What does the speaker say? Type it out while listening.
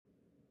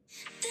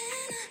Then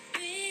I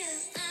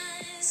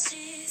realize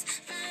she's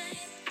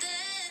right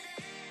there.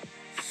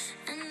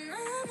 And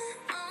I'm at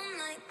home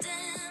like,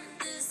 damn,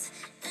 this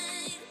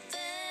ain't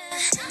fair.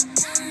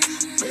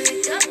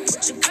 Wake up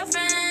with your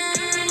girlfriend.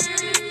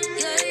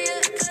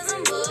 Yeah, 'cause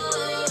I'm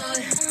bored.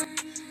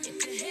 You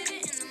can hit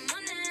it in the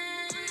morning.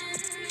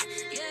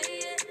 Yeah,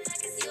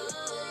 like it's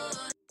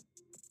yours.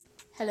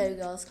 Hello,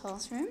 girls'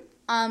 classroom.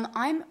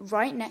 I'm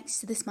right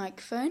next to this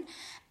microphone,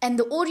 and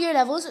the audio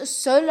levels are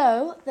so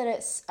low that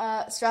it's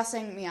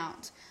stressing me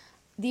out.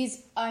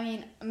 Maybe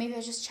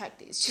I just check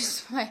these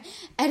just for my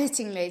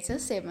editing later,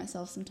 save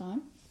myself some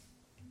time.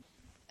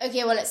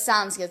 Okay, well, it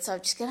sounds good, so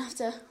I'm just gonna have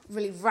to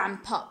really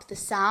ramp up the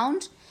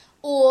sound,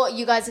 or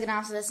you guys are gonna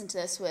have to listen to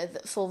this with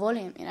full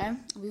volume, you know?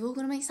 We've all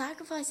gonna make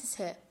sacrifices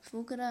here. We're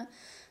all gonna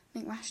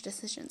make rash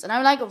decisions. And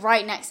I'm like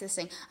right next to this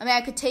thing. I mean,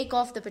 I could take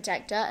off the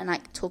projector and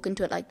like talk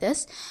into it like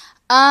this.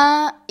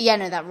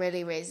 That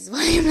really raises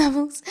volume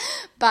levels.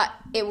 But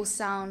it will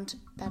sound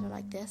better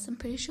like this, I'm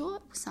pretty sure.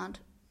 It will sound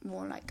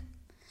more like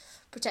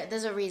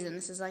there's a reason.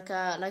 This is like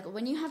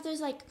when you have those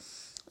like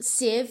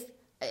sieve,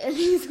 I think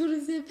it's called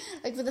a sieve,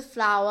 like for the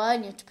flour,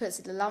 and you have to put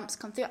so the lumps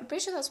come through. I'm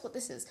pretty sure that's what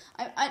this is.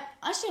 I'm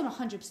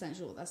 100%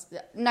 sure that's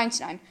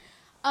 99.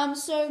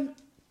 So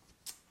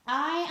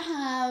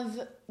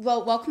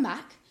welcome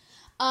back.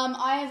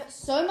 I have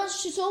so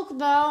much to talk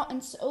about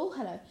and so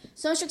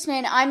much to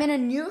explain. I'm in a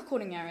new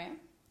recording area.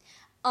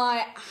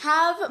 I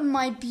have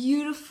my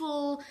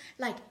beautiful,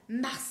 like,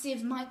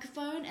 massive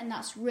microphone, and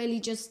that's really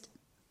just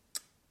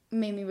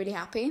made me really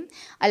happy.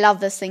 I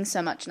love this thing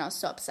so much, and I was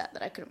so upset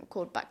that I couldn't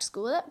record back to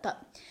school with it,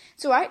 but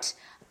it's alright.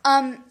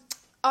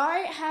 I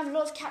have a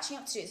lot of catching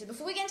up to do. So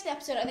before we get into the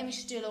episode, I think we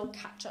should do a little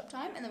catch-up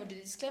time, and then we'll do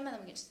the disclaimer, and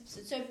then we'll get to the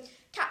episode. So,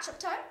 catch-up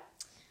time.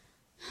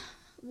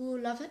 We'll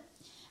love it.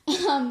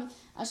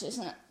 Actually, just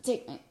gonna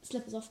take my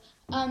slippers off.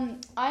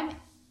 I'm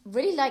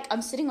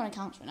sitting on a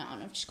couch right now,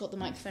 and I've just got the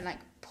microphone like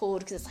pulled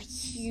because it's like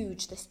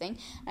huge, this thing.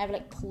 And I have it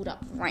like pulled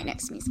up right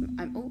next to me. So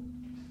I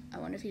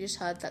wonder if you just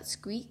heard that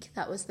squeak.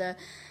 That was the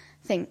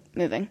thing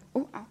moving.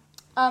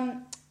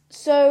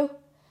 So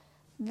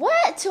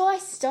where do I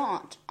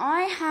start?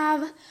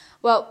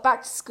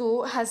 Back to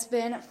school has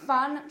been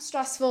fun,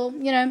 stressful,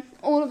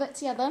 all of it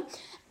together.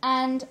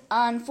 And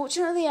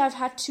unfortunately, I've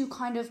had to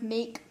kind of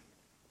make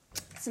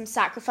some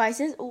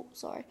sacrifices. Oh,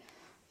 sorry.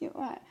 You're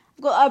right.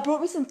 I brought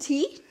me some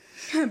tea.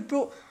 I've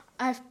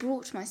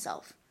brought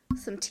myself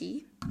some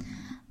tea.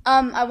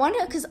 I wonder,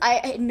 because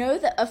I know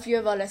that a few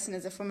of our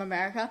listeners are from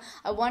America.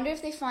 I wonder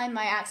if they find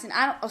my accent,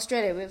 and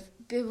Australia, we have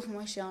people from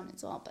Australia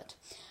as well, but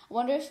I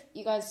wonder if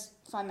you guys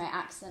find my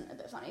accent a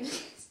bit funny,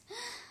 because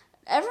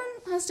everyone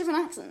has different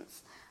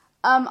accents.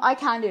 I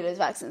can do loads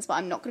of accents, but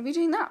I'm not going to be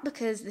doing that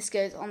because this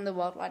goes on the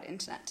worldwide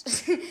internet,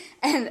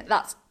 and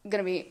that's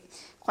going to be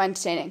quite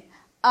entertaining.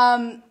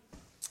 I'll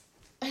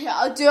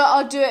do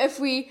it if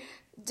we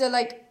do,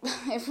 like,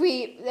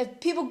 if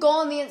people go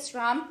on the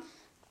Instagram, I'll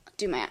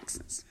do my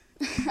accents.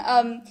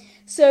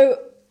 So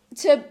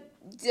to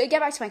get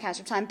back to my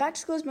catch-up time, back to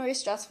school is very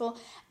stressful,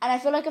 and I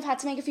feel like I've had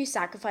to make a few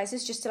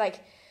sacrifices just to,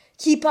 like,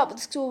 keep up with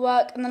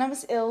schoolwork, and then I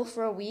was ill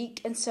for a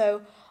week, and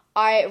so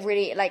I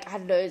really, like,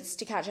 had loads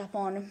to catch up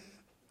on,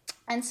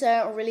 and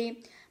so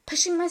really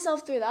pushing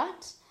myself through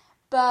that,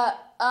 but,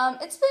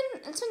 it's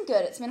been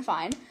good, it's been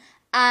fine,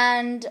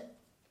 and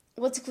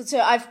so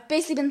I've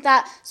basically been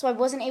that, so I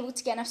wasn't able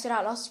to get an episode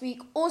out last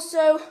week.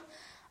 Also,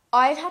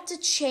 I've had to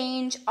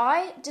change.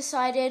 I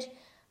decided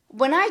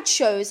when I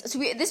chose,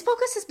 this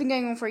podcast has been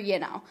going on for a year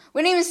now.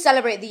 We don't even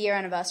celebrate the year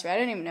anniversary. I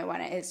don't even know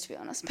when it is, to be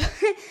honest. But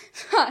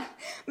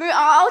maybe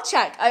I'll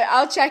check.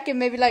 I'll check, and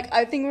maybe, like,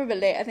 I think we're a bit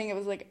late. I think it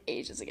was, like,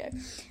 ages ago.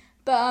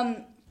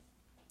 But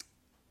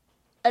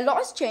a lot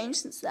has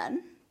changed since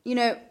then.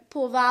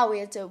 Poor Val,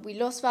 we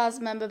lost Val as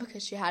a member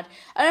because she had,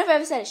 I don't know if I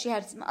ever said it, she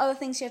had some other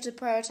things she had to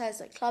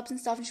prioritize, like clubs and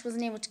stuff, and she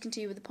wasn't able to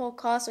continue with the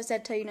podcast. So I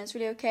said to her, it's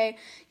really okay.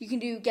 You can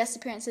do guest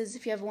appearances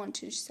if you ever want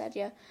to. She said,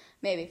 yeah,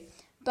 maybe.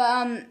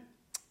 But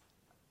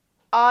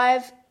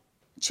I've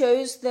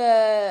chose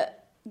the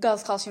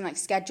girls' classroom, like,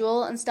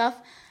 schedule and stuff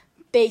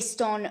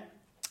based on,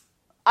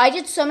 I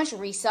did so much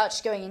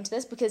research going into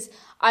this because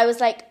I was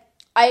like,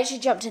 I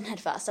actually jumped in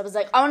head first. I was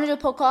like, I want to do a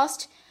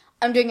podcast.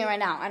 I'm doing it right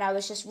now, and I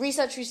was just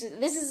research. This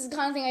is the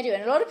kind of thing I do,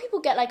 and a lot of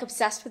people get, like,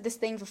 obsessed with this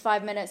thing for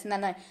 5 minutes, and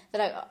then they're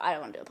like, oh, I don't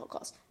want to do a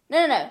podcast.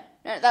 No,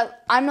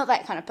 I'm not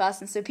that kind of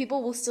person. So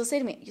people will still say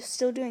to me, "You're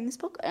still doing this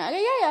podcast?" And I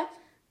go, yeah,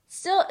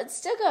 it's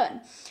still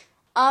going.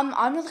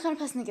 I'm not the kind of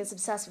person that gets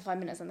obsessed for 5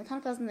 minutes. I'm the kind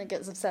of person that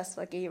gets obsessed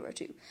for like a year or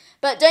two.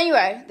 But don't you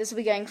worry, this will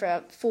be going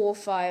for 4,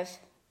 5,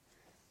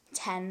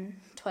 10,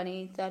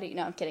 20, 30.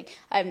 No, I'm kidding.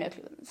 I have no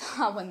clue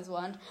when this will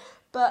end.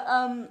 But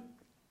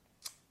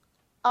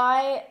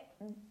I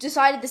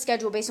decided the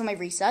schedule based on my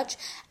research,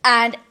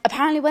 and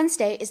apparently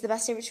Wednesday is the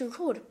best day to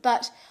record.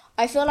 But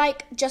I feel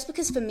like just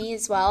because for me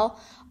as well,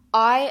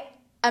 I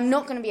am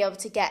not going to be able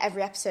to get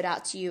every episode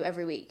out to you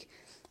every week.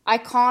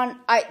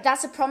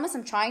 That's a promise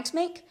I'm trying to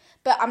make,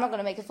 but I'm not going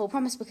to make a full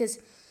promise because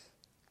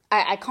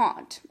I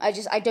can't. I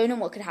don't know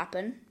what could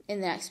happen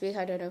in the next week.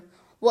 I don't know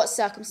what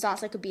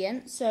circumstance I could be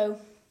in. So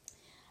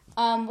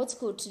what's it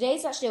called?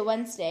 Today's actually a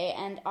Wednesday,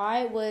 and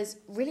I was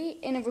really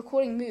in a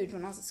recording mood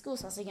when I was at school,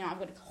 so I was like, I've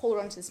got to hold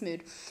on to this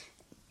mood.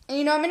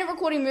 And, I'm in a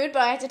recording mood,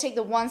 but I had to take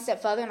the one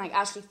step further and,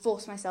 actually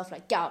force myself,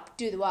 get up,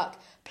 do the work,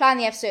 plan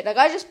the episode.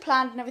 I just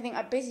planned and everything.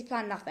 I basically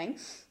planned nothing.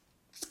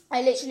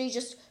 I literally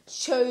just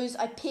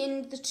I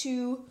pinned the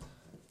 2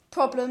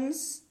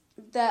 problems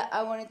that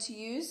I wanted to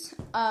use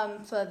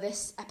for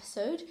this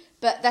episode.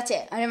 But that's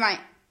it. I didn't write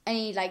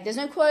any, there's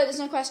no quote, there's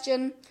no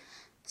question.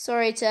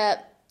 Sorry to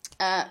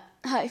hurt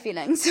your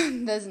feelings.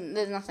 there's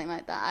nothing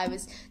like that.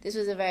 This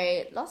was a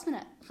very last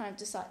minute kind of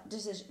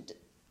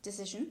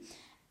decision.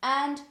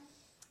 And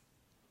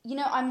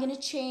I'm going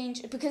to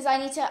change because I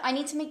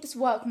need to make this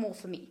work more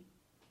for me.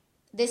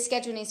 This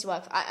schedule needs to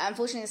work.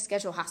 Unfortunately, this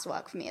schedule has to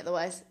work for me.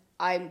 Otherwise,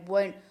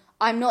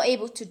 I'm not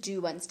able to do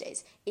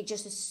Wednesdays. It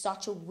just is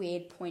such a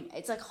weird point.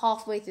 It's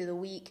halfway through the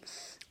week.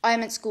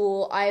 I'm at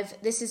school.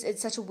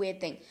 It's such a weird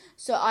thing.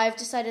 So I've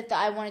decided that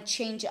I want to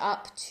change it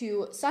up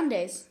to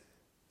Sundays.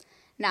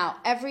 Now,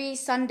 every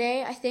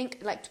Sunday, I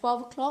think,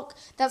 12 o'clock,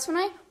 that's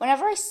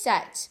whenever I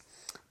set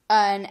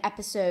an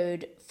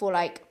episode for,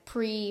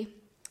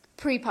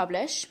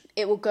 pre-publish,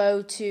 it will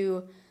go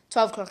to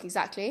 12 o'clock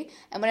exactly.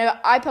 And whenever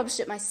I publish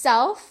it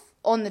myself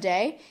on the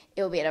day,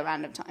 it will be at a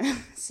random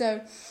time.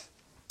 So,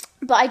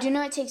 but I do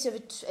know it takes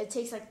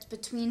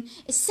between,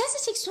 it says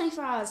it takes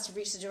 24 hours to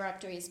reach the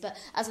directories, but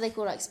as they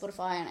call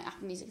Spotify and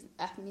Apple Music,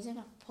 Apple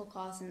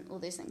Podcasts and all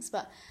those things.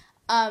 But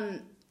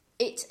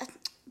it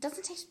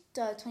doesn't take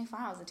 24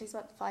 hours. It takes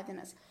about 5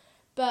 minutes.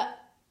 But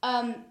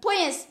point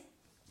is,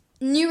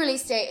 new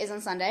release date is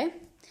on Sunday.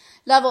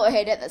 Love it or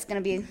hate it, that's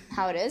going to be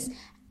how it is.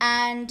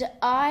 And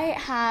I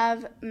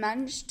have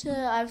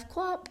I've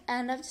caught up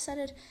and I've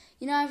decided,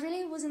 I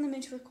really was in the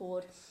mood to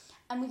record.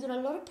 And we got a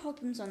lot of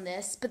problems on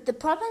this, but the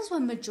problems were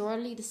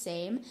majorly the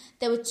same.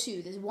 There were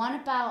 2. There's one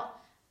about,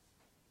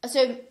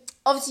 so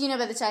obviously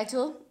by the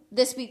title,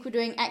 this week we're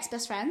doing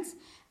ex-best friends.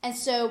 And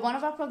so one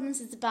of our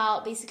problems is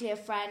about basically a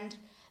friend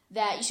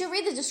that, you should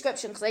read the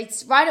description because I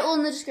write it all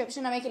in the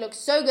description. I make it look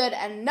so good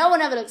and no one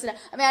ever looks at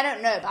it. I mean, I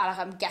don't know about it.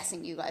 I'm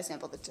guessing you guys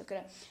don't bother to look at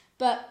it.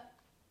 But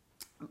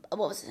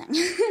what was the thing?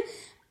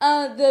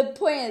 The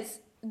point is,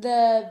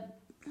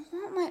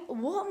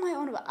 what am I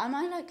on about? Am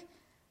I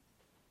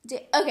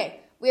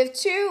okay, we have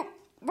 2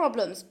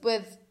 problems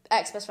with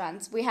ex-best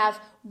friends. We have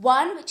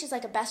one, which is a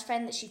best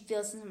friend that she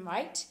feels isn't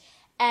right,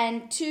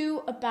 and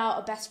 2 about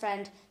a best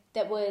friend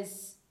that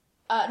was,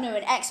 an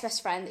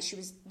ex-best friend that she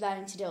was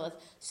learning to deal with.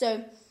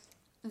 So,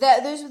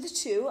 those were the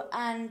 2,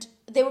 and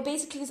they were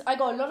basically, I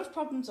got a lot of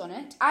problems on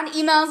it, and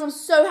emails. I'm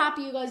so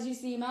happy you guys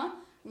used the email.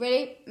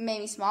 Really made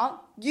me smart.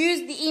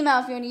 Use the email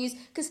if you want to use,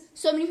 because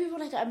so many people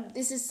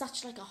this is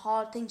such a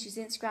hard thing to use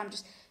Instagram.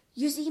 Just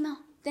use the email.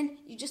 Then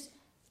you just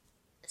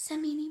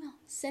send me an email.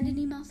 Send an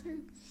email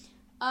through.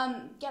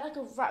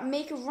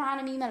 Make a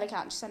random email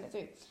account. Just send it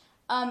through.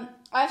 I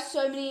have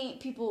so many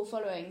people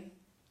following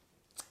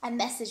and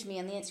message me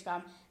on the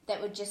Instagram that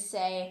would just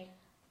say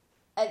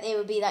they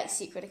would be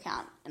secret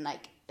account and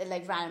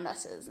random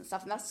letters and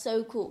stuff, and that's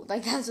so cool.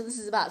 That's what this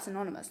is about. It's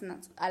anonymous,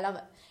 and I love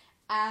it.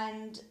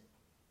 And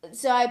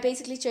so I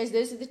basically chose,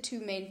 those are the 2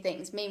 main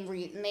things,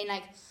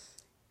 the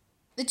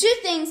 2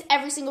 things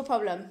every single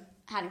problem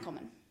had in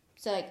common.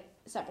 So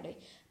separately.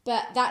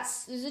 But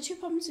those are 2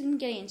 problems we're going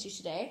to get into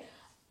today.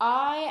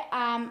 I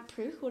am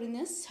pre-recording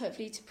this,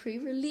 hopefully to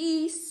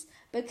pre-release,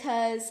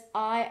 because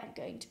I am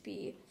going to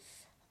be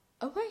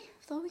away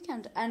for the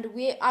weekend. And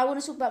I want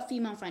to talk about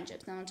female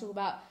friendships. And I want to talk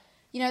about,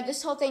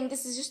 this whole thing.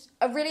 This is just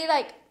a really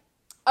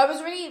I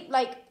was really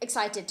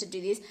excited to do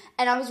these,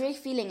 and I was really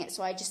feeling it.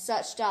 So I just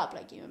searched up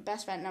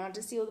best friend, and I wanted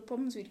to see all the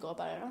problems we'd got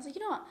about it. And I was like,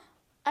 you know what,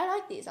 I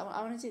like these. I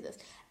want to do this,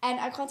 and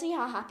I can't tell you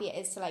how happy it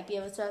is to be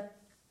able to,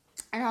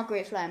 and how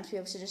grateful I am to be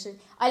able to just.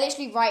 I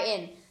literally write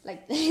in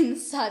in the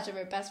search of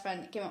a best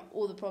friend, it came up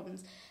all the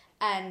problems,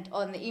 and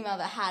on the email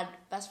that had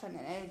best friend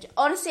in it.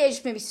 Honestly, it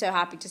just made me so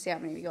happy to see how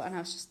many we got, and I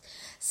was just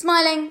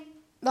smiling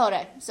the whole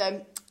day.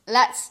 So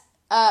let's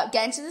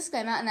get into the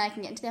disclaimer, and then I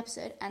can get into the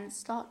episode and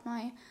start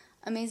my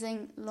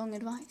amazing long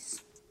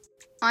advice.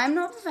 I'm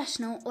not a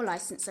professional or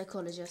licensed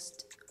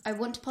psychologist. I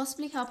want to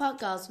possibly help out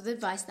girls with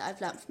advice that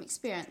I've learned from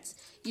experience.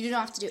 You do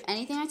not have to do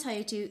anything I tell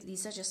you to.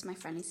 These are just my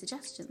friendly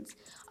suggestions.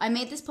 I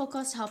made this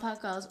podcast to help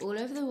out girls all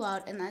over the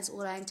world, and that's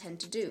all I intend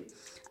to do.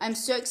 I'm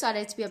so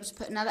excited to be able to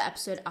put another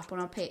episode up on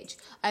our page.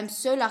 I'm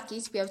so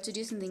lucky to be able to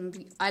do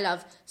something I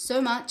love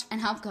so much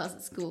and help girls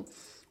at school.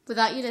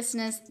 Without you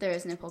listeners, there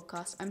is no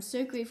podcast. I'm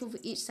so grateful for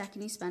each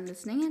second you spend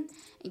listening and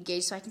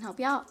engaged so I can help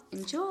you out.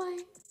 Enjoy!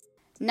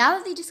 Now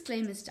that the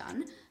disclaimer's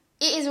done,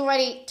 it is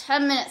already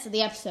 10 minutes of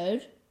the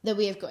episode that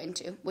we have got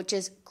into, which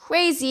is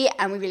crazy,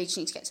 and we really just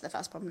need to get to the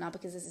first problem now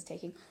because this is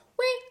taking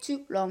way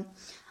too long.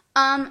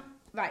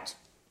 Right.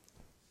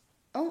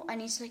 Oh, I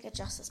need to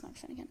adjust this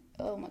microphone again.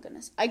 Oh my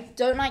goodness. I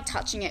don't like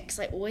touching it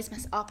because I always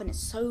mess it up and it's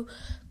so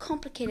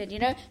complicated,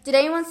 Did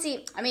anyone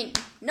see,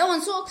 no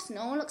one saw because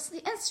no one looks at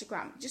the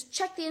Instagram. Just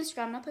check the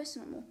Instagram and I'll post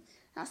it more.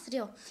 That's the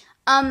deal.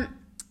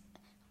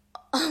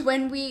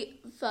 when we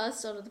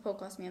first started the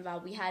podcast, me and Val,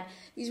 we had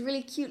these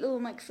really cute little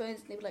microphones,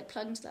 and they were like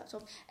plugged into the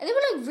laptop, and they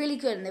were like really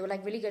good, and they were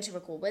like really good to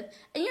record with,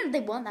 and you know, they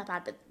weren't that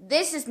bad, but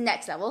this is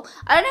next level.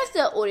 I don't know if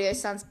the audio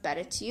sounds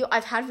better to you.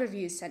 I've had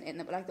reviews sent in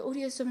that were like, the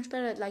audio is so much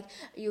better, like,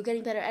 you're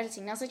getting better at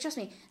editing. And I was like, trust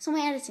me, it's not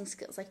my editing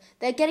skills, like,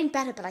 they're getting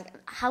better, but like,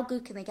 how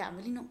good can they get? I'm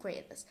really not great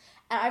at this,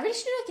 and I really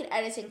should do like an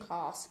editing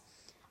class.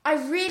 I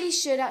really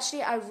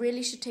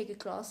should take a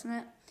class on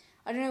it.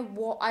 I don't know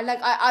what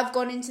I've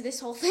gone into this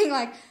whole thing,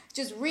 like,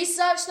 just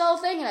research the whole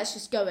thing and let's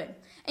just go in.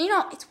 And you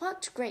know, it's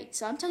worked great.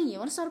 So I'm telling you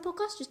want to start a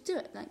podcast, just do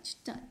it. Like, just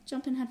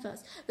jump in head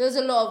first. There was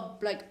a lot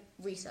of like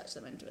research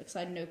that went into it because I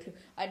had no clue.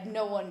 I didn't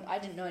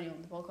know anyone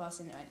on the podcast,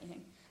 didn't know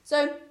anything.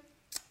 So,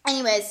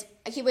 anyways,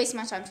 I keep wasting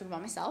my time talking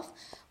about myself.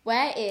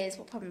 What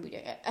problem are we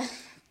doing?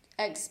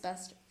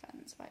 Ex-best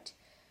friends, right?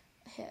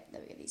 Here,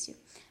 there we go, these two.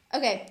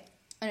 Okay,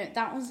 I know,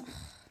 that was...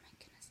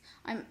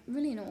 I'm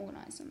really not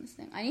organised on this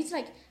thing. I need to,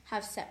 like,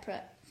 have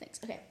separate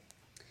things. Okay,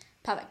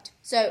 perfect.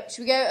 So,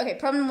 should we go? Okay,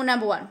 problem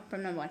number one.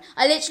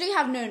 I literally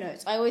have no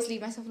notes. I always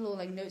leave myself a little,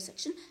 like, note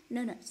section.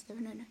 No notes. There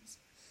are no notes.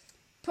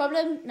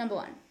 Problem number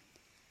one.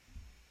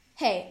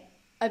 Hey,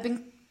 I've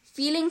been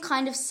feeling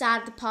kind of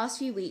sad the past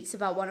few weeks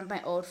about one of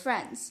my old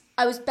friends.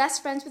 I was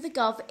best friends with a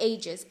girl for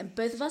ages, and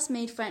both of us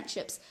made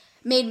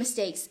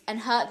mistakes, and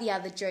hurt the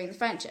other during the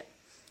friendship.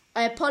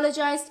 I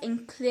apologised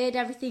and cleared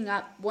everything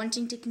up,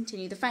 wanting to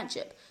continue the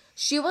friendship.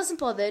 She wasn't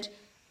bothered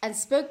and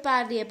spoke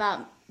badly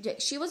about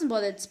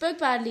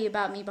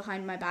me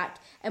behind my back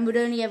and would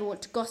only ever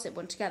want to gossip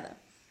when together.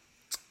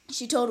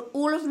 She told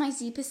all of my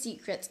deepest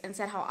secrets and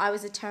said how I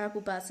was a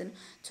terrible person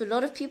to a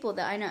lot of people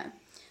that I know.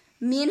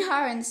 Me and her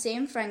are in the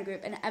same friend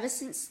group, and ever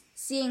since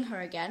seeing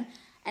her again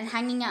and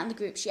hanging out in the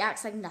group, she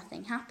acts like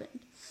nothing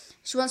happened.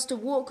 She wants to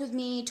walk with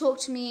me, talk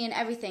to me and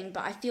everything,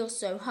 but I feel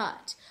so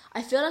hurt.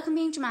 I feel like I'm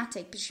being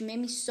dramatic, but she made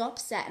me so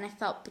upset and I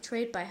felt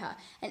betrayed by her.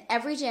 And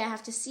every day I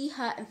have to see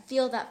her and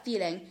feel that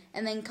feeling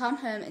and then come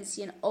home and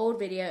see an old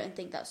video and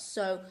think that's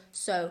so,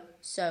 so,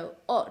 so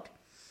odd.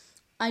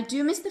 I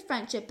do miss the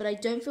friendship, but I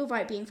don't feel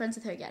right being friends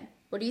with her again.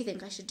 What do you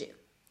think I should do?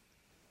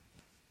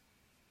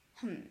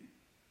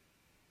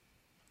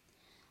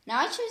 Now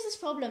I chose this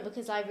problem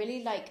because I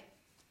really I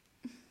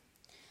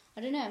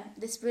don't know,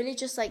 this really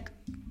just like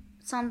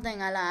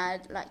something I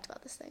liked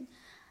about this thing.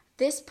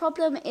 This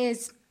problem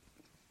is,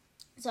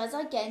 so as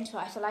I get into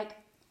it, I feel like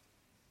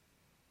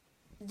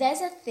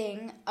there's a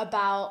thing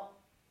about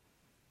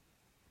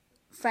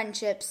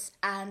friendships,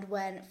 and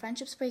when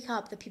friendships break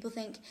up, that people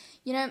think,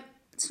 you know,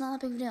 it's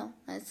not that big of a deal.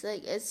 It's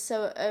like, it's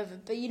so over.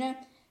 But you know,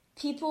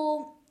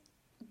 people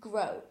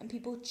grow and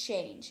people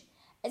change.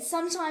 And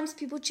sometimes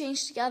people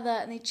change together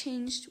and they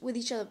change with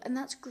each other, and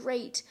that's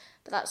great,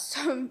 but that's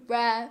so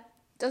rare.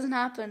 It doesn't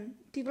happen.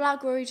 People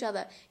outgrow each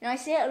other. You know, I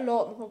say it a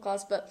lot on the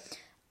podcast, but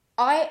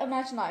I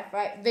imagine life,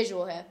 right?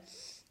 Visual here.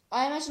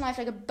 I imagine life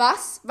like a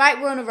bus. Right,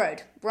 we're on a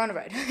road.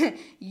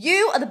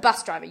 You are the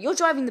bus driver. You're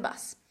driving the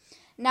bus.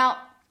 Now,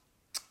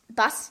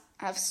 bus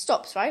have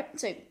stops, right?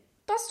 So,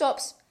 bus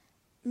stops,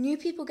 new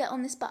people get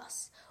on this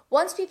bus.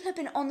 Once people have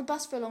been on the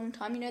bus for a long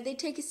time, you know, they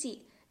take a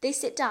seat. They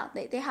sit down.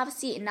 They have a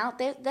seat, and now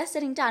they're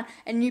sitting down,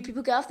 and new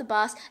people get off the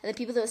bus, and the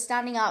people that are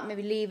standing up,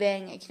 maybe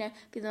leaving, like, you know,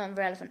 people that are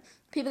irrelevant.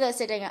 People that are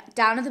sitting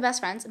down are the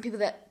best friends, and people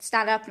that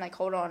stand up and, like,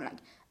 hold on, like,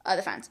 are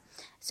the friends.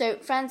 So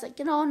friends, like,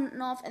 get on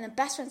and off, and the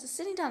best friends are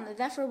sitting down, they're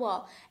there for a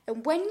while.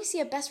 And when you see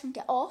a best friend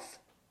get off,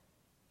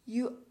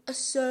 you are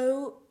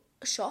so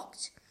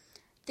shocked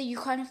that you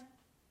kind of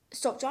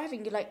stop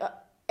driving. You're like,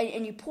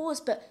 and you pause,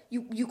 but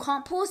you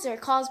can't pause. There are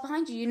cars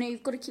behind you. You know,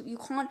 you've got to keep. You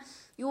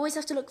always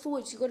have to look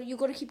forwards. You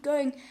got to keep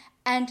going.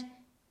 And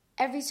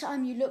every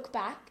time you look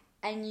back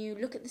and you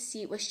look at the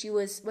seat where she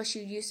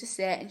used to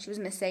sit and she was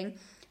missing,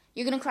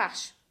 you're gonna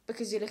crash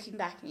because you're looking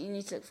back and you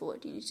need to look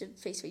forward. You need to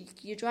face where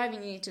you're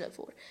driving. You need to look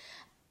forward.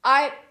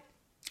 I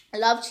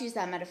love to use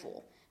that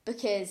metaphor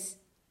because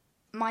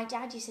my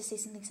dad used to say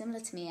something similar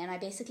to me, and I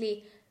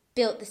basically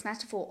built this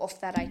metaphor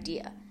off that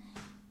idea.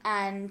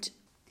 And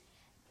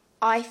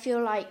I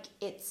feel like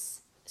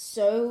it's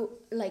so,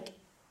 like,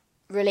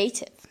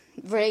 related.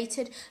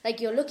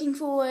 Like, you're looking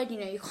forward, you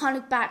know, you can't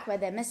look back where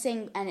they're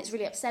missing, and it's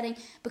really upsetting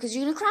because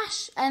you're going to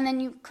crash, and then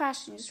you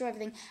crash and you destroy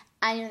everything.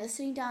 And, you know, they're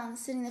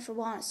sitting there for a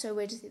while, and it's so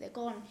weird to see they're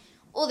gone.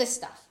 All this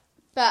stuff.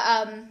 But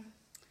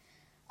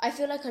I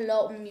feel like a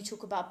lot when you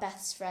talk about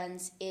best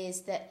friends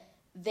is that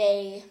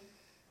they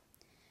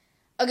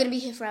are going to be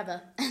here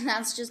forever. And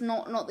that's just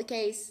not the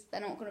case.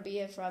 They're not going to be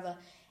here forever.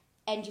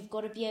 And you've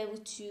got to be able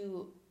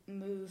to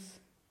move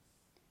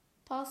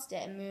past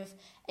it and move.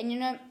 And, you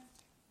know,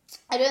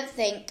 I don't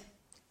think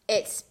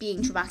it's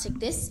being dramatic.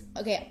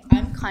 Okay,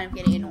 I'm kind of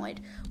getting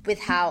annoyed with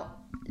how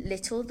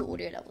little the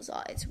audio levels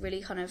are. It's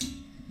really kind of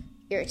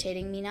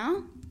irritating me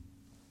now.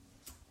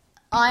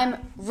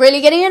 I'm really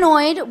getting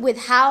annoyed with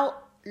how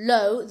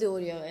low the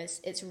audio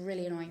is. It's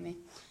really annoying me.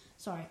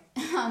 Sorry.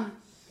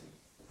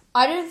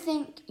 I don't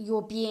think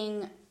you're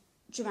being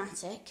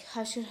dramatic.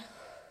 I should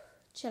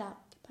chill out.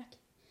 Get back.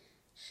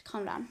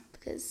 Calm down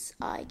because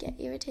I get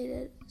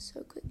irritated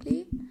so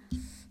quickly.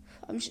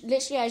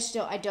 Literally,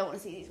 I don't want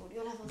to see these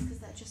audio levels because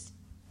they're just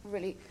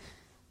really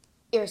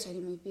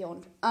irritating me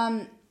beyond.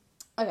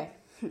 Okay.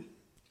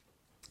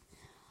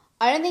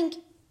 I don't think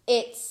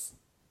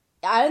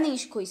you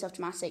should call yourself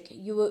dramatic.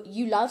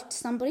 You loved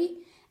somebody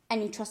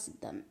and you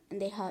trusted them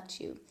and they hurt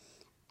you,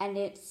 and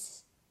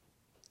it's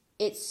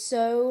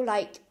so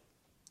like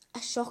a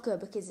shocker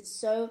because it's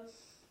so.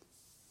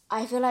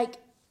 I feel like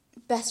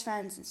best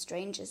friends and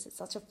strangers, it's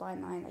such a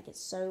fine line. Like,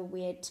 it's so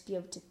weird to be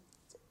able to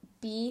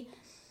be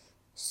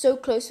so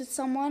close with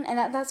someone,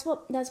 and that's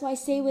why I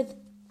say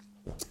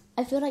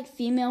I feel like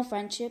female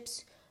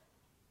friendships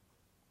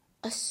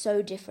are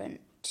so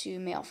different to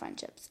male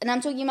friendships. And I'm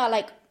talking about,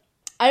 like,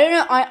 I don't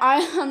know,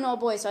 I'm not a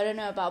boy, so I don't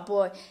know about a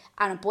boy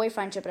and a boy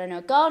friendship, but I know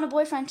a girl and a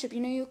boy friendship,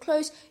 you're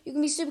close, you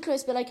can be super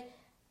close, but, like,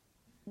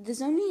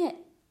 there's only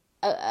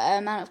a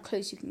amount of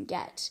close you can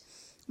get.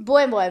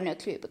 Boy and boy, I have no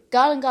clue, but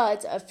girl and girl,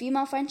 it's a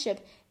female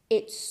friendship,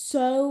 it's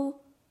so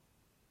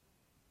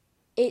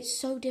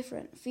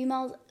different.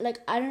 Females, like,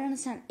 I don't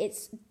understand,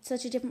 it's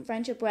such a different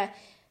friendship where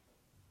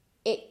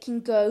it can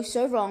go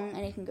so wrong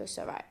and it can go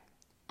so right.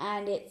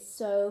 And it's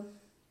so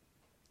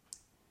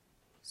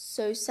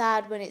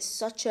sad when it's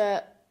such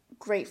a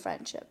great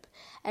friendship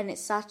and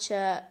it's such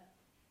a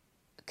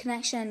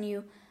connection.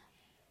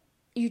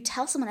 You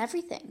tell someone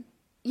everything.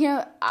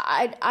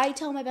 I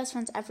tell my best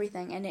friends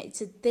everything, and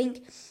to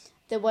think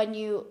that when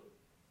you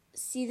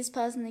see this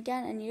person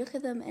again and you look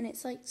at them and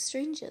it's like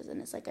strangers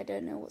and it's like, I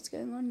don't know what's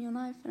going on in your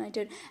life,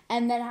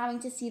 and then having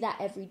to see that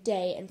every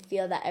day and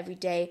feel that every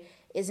day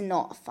is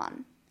not a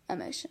fun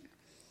emotion.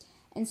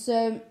 And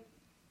so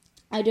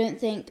I don't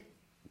think,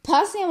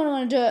 personally, I wouldn't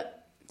want to do it,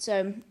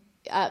 so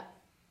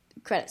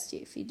credits to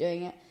you for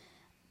doing it.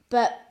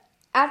 But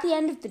at the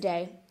end of the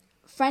day,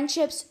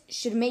 friendships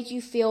should make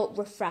you feel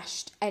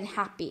refreshed and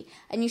happy,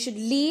 and you should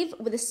leave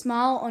with a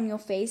smile on your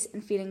face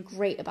and feeling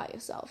great about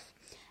yourself.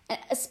 And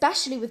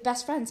especially with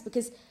best friends,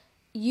 because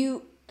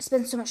you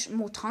spend so much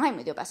more time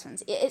with your best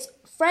friends. It's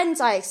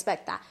friends, I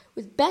expect that.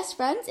 With best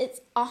friends,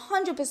 it's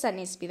 100%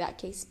 needs to be that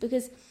case,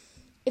 because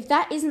if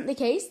that isn't the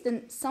case,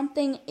 then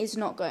something is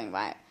not going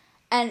right.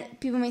 And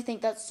people may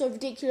think that's so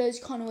ridiculous,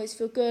 you can't always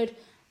feel good.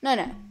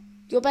 No.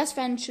 Your best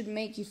friend should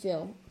make you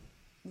feel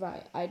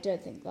right. I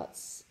don't think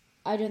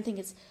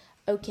it's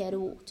okay at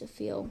all to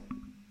feel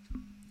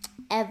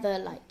ever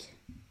like,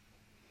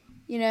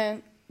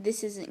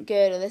 this isn't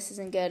good or this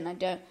isn't good and I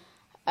don't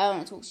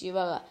want to talk to you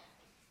about that.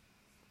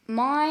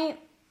 My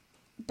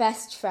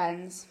best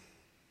friends,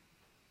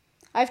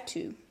 I have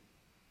two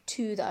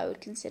that I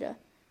would consider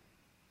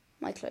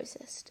my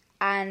closest.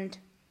 And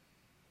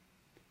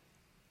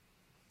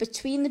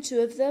between the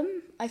two of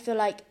them, I feel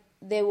like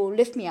they will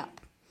lift me up.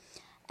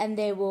 And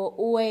they will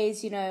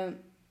always,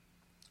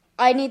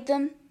 I need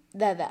them,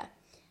 they're there.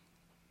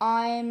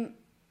 I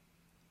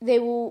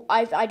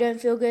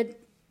don't feel good,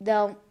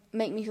 they'll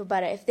make me feel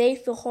better. If they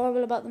feel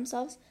horrible about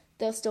themselves,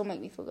 they'll still make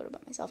me feel good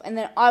about myself. And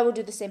then I will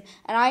do the same.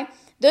 And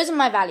those are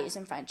my values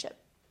in friendship.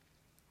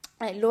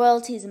 Like,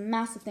 loyalty is a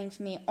massive thing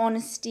for me.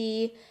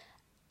 Honesty,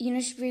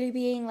 just really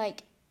being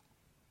like,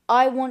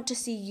 I want to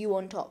see you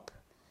on top.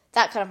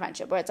 That kind of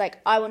friendship where it's like,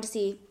 I want to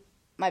see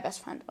my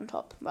best friend on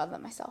top rather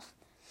than myself.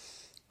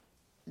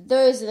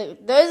 Those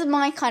are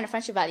my kind of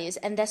friendship values,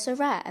 and they're so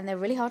rare and they're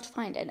really hard to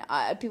find. And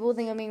people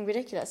think I'm being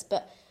ridiculous,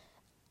 but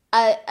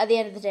at the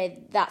end of the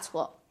day, that's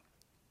what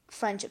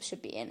friendships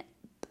should be in.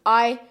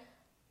 I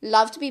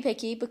love to be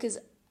picky because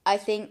I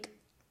think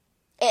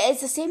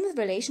it's the same with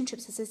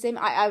relationships. It's the same.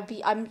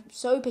 I'm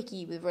so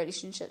picky with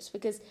relationships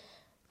because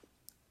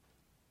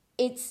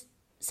it's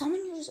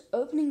someone you're just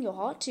opening your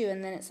heart to,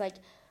 and then it's like,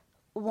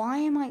 why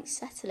am I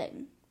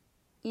settling?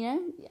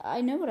 I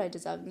know what I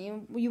deserve, and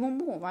you want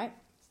more, right?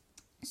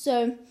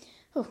 So,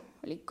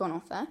 really gone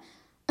off there.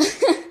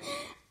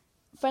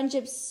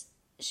 Friendships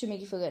should make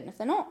you feel good, and if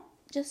they're not,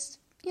 just,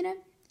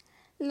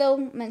 little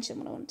mention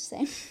what I want to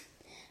say.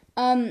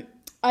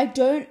 I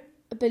don't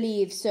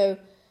believe, so,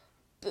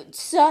 but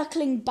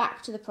circling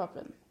back to the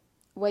problem,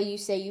 where you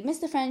say you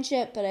missed the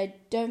friendship, but I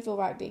don't feel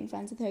right being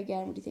friends with her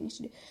again, what do you think I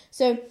should do?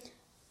 So,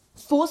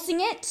 forcing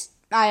it,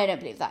 I don't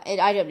believe that.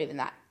 I don't believe in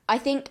that. I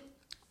think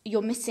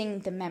you're missing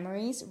the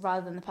memories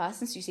rather than the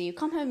person. So you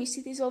come home, you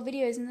see these old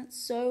videos, and that's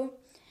so...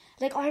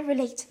 Like, I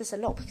relate to this a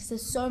lot because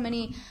there's so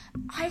many...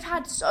 I've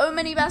had so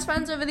many best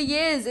friends over the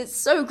years. It's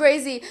so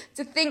crazy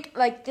to think,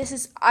 like, this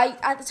is...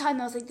 At the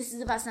time, I was like, this is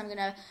the person I'm going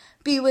to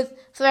be with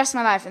for the rest of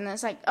my life. And then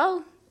it's like,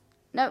 oh,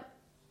 no,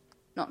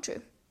 not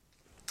true.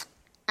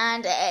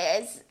 And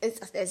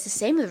it's the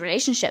same with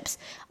relationships.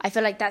 I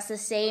feel like that's the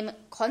same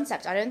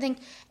concept. I don't think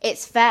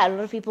it's fair. A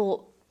lot of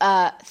people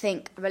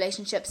think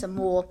relationships are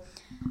more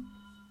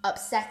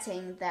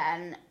upsetting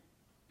than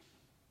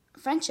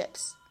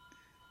friendships.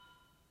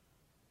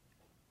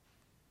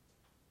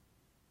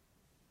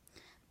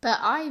 But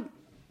I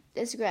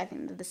disagree. I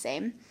think they're the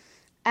same.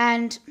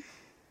 And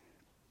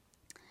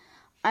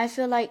I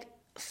feel like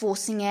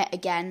forcing it,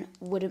 again,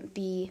 wouldn't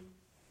be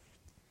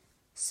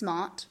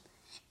smart.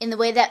 In the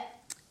way that,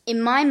 in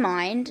my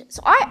mind...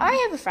 So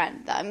I have a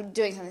friend that I'm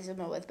doing something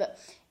similar with, but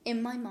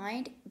in my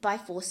mind, by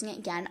forcing it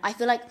again, I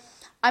feel like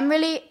I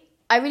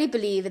really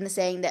believe in the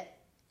saying that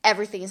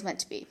everything is meant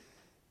to be.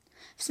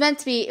 If it's meant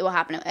to be, it will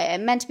happen.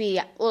 It's meant to be,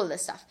 yeah, all of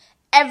this stuff.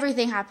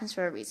 Everything happens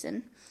for a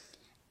reason.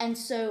 And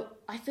so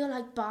I feel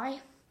like by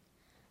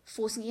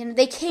forcing it in,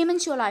 they came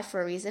into your life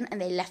for a reason and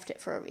they left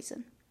it for a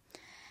reason.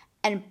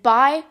 And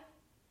by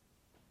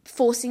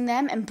forcing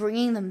them and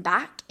bringing them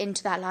back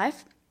into that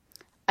life,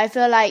 I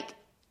feel like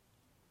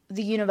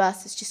the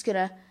universe is just going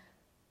to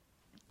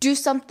do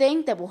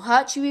something that will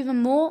hurt you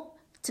even more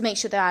to make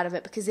sure they're out of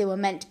it, because they were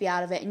meant to be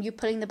out of it. And you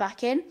pulling them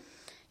back in,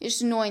 you're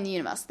just annoying the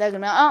universe. They're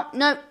going to be like, oh,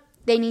 no,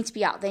 they need to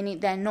be out.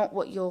 They're not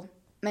what you're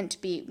meant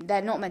to be.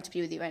 They're not meant to be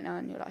with you right now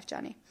in your life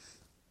journey.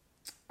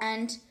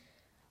 And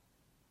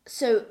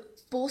so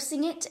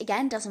forcing it,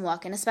 again, doesn't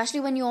work. And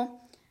especially when you're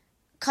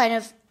kind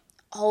of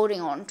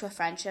holding on to a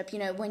friendship, you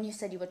know, when you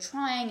said you were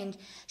trying and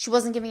she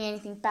wasn't giving you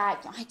anything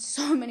back. I had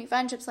so many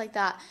friendships like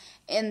that.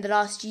 In the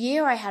last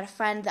year, I had a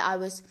friend that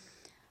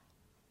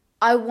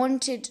I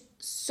wanted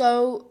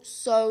so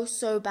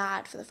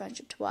bad for the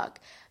friendship to work.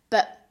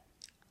 But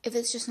if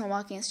it's just not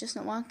working, it's just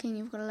not working.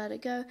 You've got to let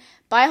it go.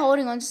 By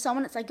holding on to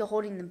someone, it's like you're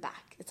holding them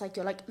back. It's like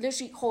you're like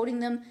literally holding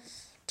them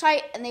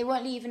tight and they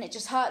won't leave, and it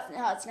just hurts and it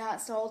hurts and it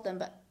hurts to hold them.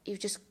 But you've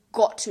just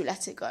got to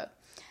let it go.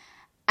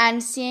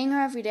 And seeing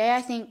her every day,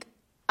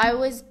 I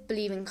always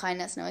believe in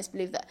kindness, and I always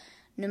believe that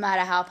no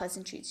matter how a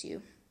person treats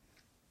you,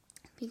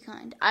 be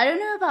kind. I don't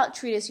know about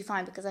treat as you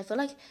find, because I feel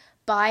like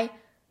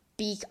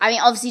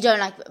obviously don't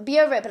like, be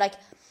over it, but like,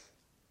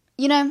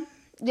 you know,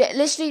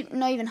 literally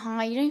not even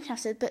hi, you don't even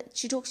have to, but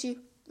she talks to you,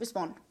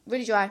 respond.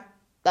 Really dry,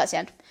 that's the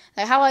end.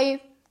 Like, how are you?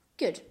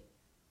 Good.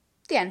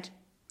 The end.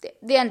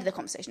 The end of the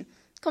conversation.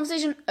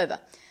 Conversation over.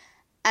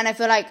 And I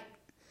feel like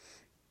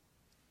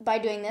by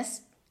doing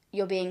this,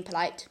 you're being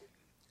polite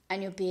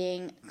and you're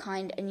being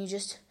kind, and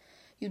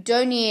you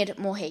don't need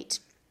more hate.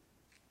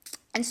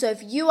 And so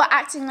if you are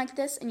acting like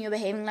this and you're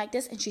behaving like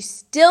this, and she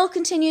still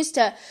continues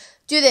to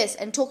do this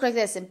and talk like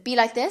this and be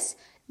like this,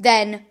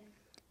 then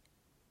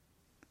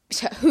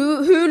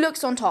who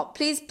looks on top?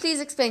 Please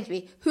explain to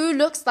me, who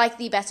looks like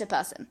the better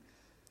person?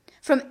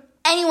 From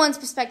anyone's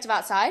perspective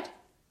outside,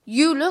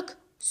 you look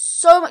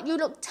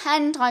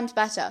 10 times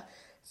better.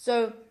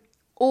 So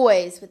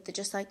always with the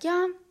just like,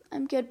 yeah,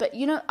 I'm good, but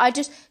you know,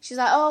 she's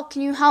like, oh,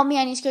 can you help me?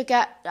 I need to go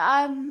get,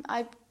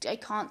 I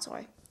can't,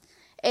 sorry.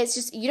 It's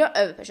just, you don't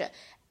overpush it.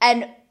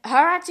 And her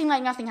acting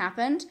like nothing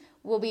happened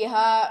will be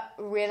a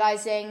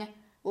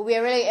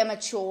really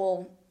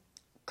immature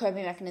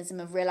coping mechanism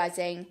of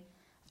realizing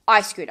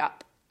I screwed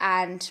up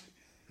and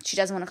she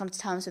doesn't want to come to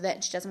terms with it,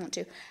 and she doesn't want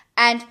to.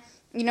 And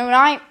you know, when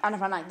I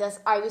found like this,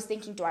 I was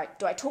thinking, do I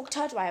talk to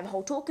her? Do I have a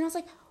whole talk? And I was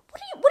like,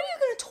 what are you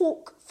going to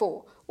talk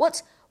for?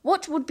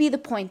 What would be the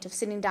point of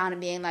sitting down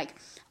and being like,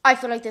 I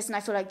feel like this and I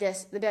feel like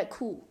this? They'd be like,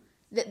 cool.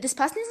 This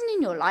person isn't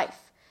in your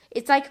life.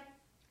 It's like,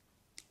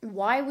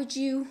 why would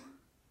you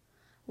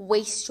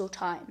waste your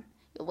time?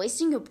 You're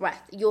wasting your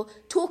breath. You're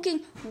talking.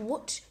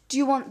 What do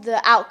you want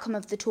the outcome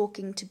of the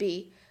talking to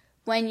be?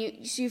 When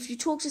if you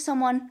talk to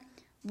someone,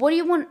 what do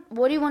you want?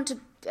 What do you want to?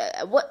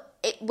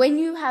 When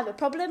you have a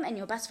problem and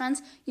you're best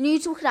friends, you need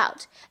to talk it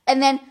out.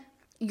 And then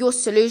your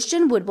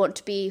solution would want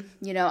to be,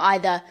 you know,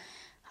 either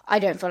I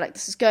don't feel like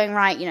this is going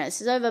right, you know,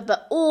 this is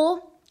over,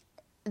 or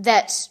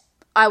that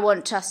I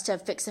want us to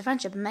fix the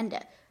friendship and mend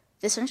it.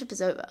 This friendship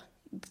is over.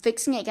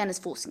 Fixing it again is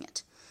forcing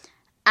it.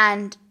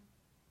 And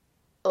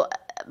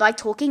by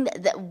talking,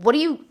 what are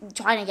you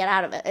trying to get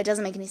out of it? It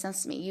doesn't make any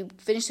sense to me. You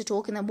finish the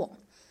talk and then what?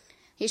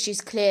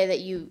 She's clear that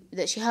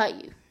she hurt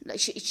you. Like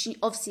she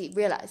obviously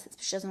realizes, but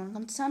she doesn't want to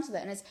come to terms with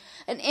it, and it's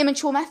an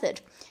immature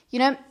method. You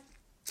know,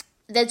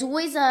 there's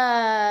always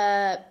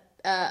a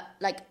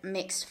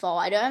mixed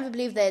fault. I don't ever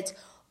believe that it's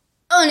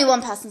only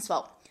one person's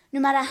fault. No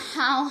matter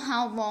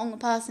how wrong a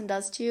person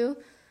does to you,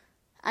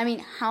 I mean,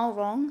 how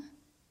wrong,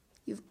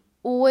 you've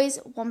always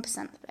 1%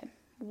 to blame.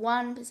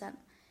 1%.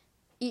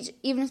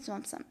 Even if it's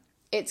 1%.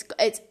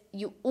 It's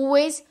you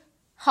always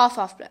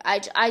half blame.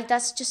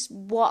 That's just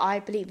what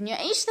I believe. And you're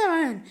each their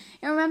own.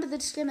 And remember the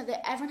disclaimer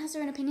that everyone has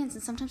their own opinions,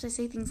 and sometimes I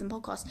say things in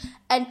podcasts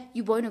and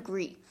you won't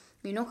agree.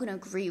 You're not going to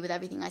agree with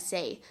everything I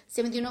say.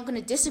 Same with you're not going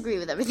to disagree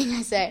with everything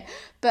I say.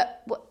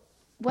 But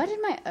where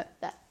did my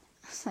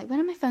where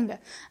did my phone go?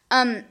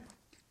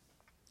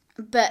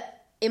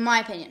 But in my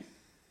opinion,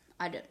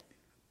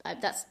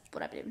 that's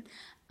what I believe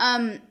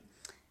in.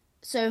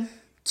 So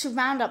to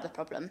round up the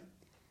problem,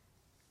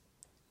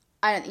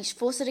 I don't think you should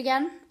force it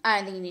again. I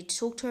don't think you need to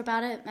talk to her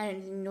about it. I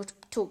don't think you need to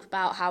talk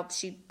about how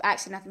she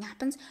acts and nothing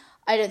happens.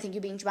 I don't think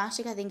you're being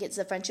dramatic. I think it's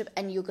a friendship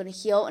and you're going to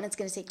heal, and it's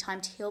going to take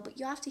time to heal, but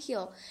you have to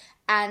heal.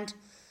 And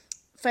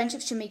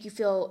friendships should make you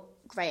feel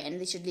great,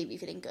 and they should leave you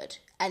feeling good.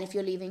 And if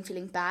you're leaving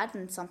feeling bad,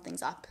 then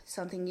something's up.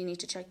 Something, you need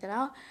to check that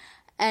out.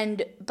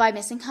 And by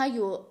missing her,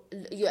 you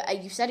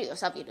said it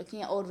yourself, you're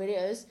looking at old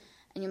videos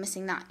and you're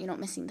missing that. You're not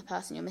missing the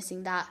person. You're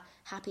missing that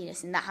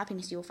happiness, and that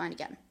happiness you will find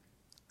again.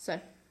 So,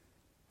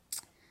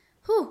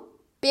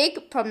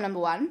 big problem number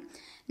 1.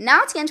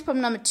 Now to get into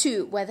problem number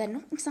 2, where they're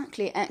not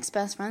exactly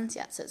ex-best friends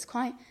yet, so it's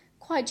quite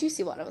quite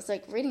juicy one. I was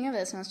like reading over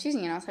this when I was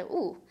choosing it, and I was like,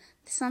 ooh,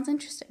 this sounds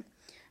interesting.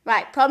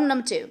 Right, problem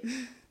number 2. Okay,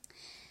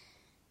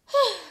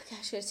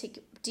 I should take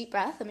a deep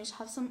breath. Let me just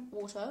have some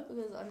water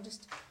because I'm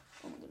just,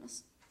 oh my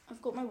goodness.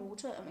 I've got my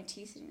water and my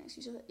tea sitting next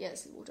to each other. Yeah,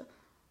 this is water.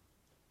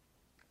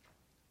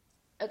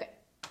 Okay,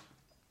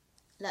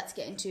 let's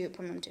get into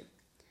problem number 2.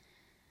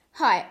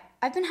 Hi,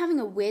 I've been having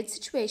a weird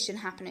situation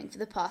happening for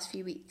the past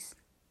few weeks.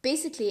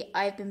 Basically,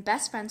 I've been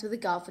best friends with a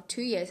girl for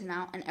 2 years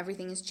now and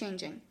everything is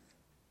changing.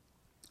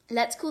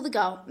 Let's call the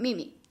girl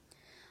Mimi.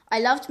 I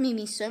loved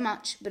Mimi so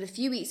much, but a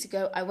few weeks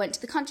ago I went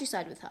to the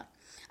countryside with her.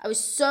 I was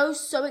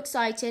so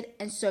excited,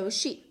 and so was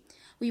she.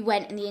 We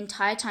went, and the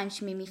entire time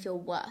she made me feel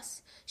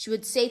worse. She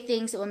would say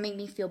things that would make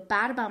me feel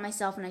bad about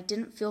myself, and I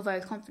didn't feel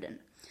very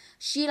confident.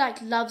 She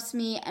loves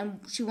me,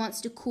 and she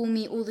wants to call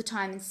me all the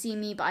time and see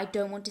me, but I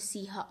don't want to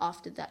see her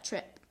after that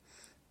trip.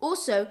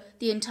 Also,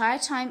 the entire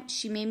time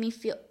she made me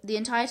feel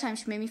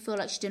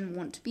like she didn't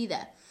want to be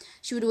there.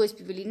 She would always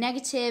be really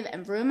negative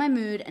and ruin my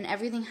mood, and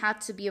everything had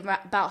to be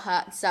about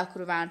her and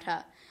circled around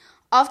her.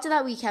 After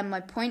that weekend, my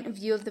point of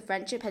view of the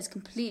friendship has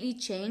completely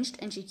changed,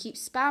 and she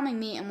keeps spamming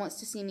me and wants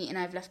to see me, and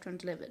I've left her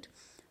undelivered.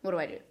 What do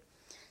I do?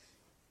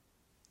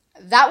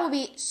 That will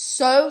be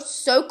so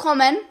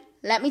common.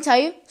 Let me tell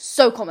you,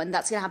 so common.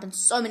 That's going to happen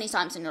so many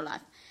times in your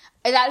life.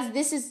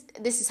 This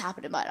has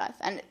happened in my life,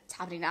 and it's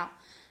happening now.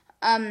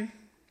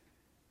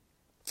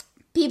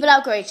 People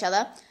outgrow each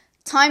other.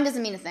 Time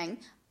doesn't mean a thing.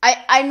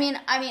 I mean,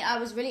 I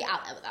was really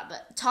out there with that,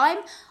 but time,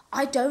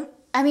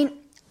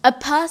 a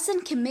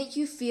person can make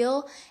you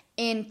feel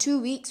in 2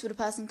 weeks what a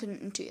person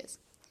couldn't in 2 years.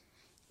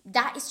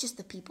 That is just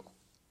the people.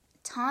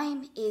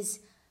 Time is,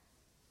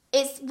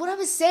 it's what I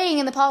was saying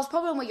in the past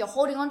problem where you're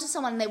holding on to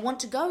someone and they want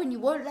to go and you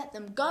won't let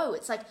them go.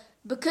 It's like,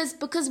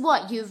 because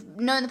what? You've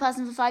known the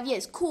person for 5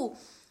 years. Cool.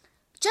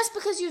 Just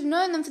because you've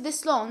known them for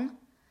this long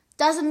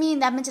doesn't mean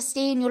they're meant to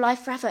stay in your life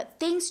forever.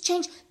 Things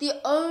change. The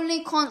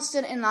only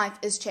constant in life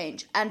is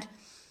change. And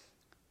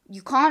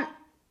you can't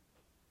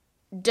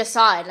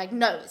decide, like,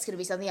 no, it's going to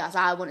be something else.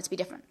 I want it to be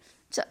different.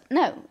 So,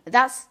 no,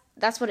 that's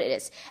what it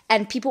is.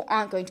 And people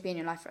aren't going to be in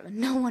your life forever.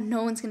 No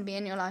one's going to be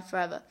in your life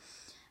forever.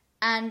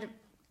 And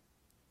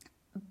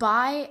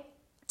by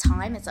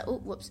time, it's like, oh,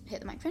 whoops,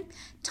 hit the microphone.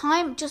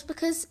 Time, just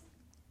because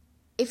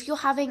if you're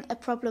having a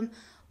problem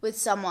with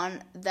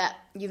someone that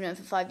you've known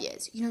for 5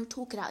 years,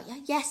 talk it out. Yeah,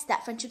 yes,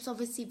 that friendship's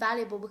obviously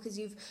valuable because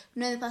you've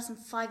known the person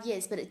for 5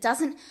 years, but it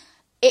doesn't,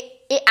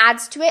 it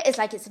adds to it. It's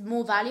like it's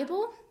more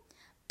valuable,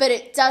 but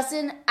it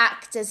doesn't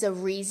act as a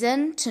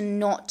reason to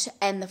not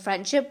end the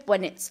friendship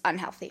when it's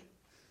unhealthy.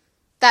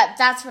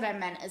 That's what I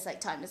meant as, like,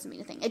 time doesn't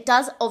mean a thing. It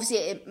does, obviously,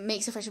 it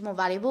makes a friendship more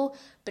valuable,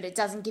 but it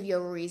doesn't give you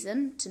a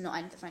reason to not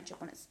end the friendship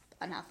when it's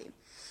unhealthy.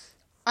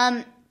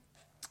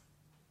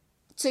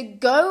 To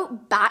go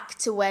back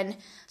to when,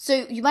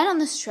 so you went on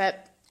this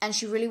trip and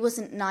she really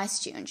wasn't nice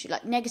to you and she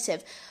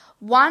negative.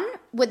 One,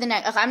 with the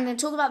negative, I'm going to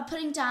talk about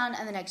putting down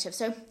and the negative.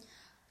 So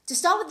to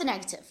start with the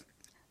negative,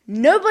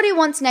 nobody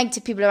wants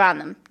negative people around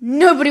them.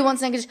 Nobody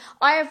wants negative.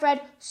 I have read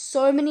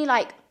so many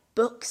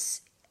books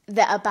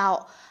that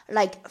about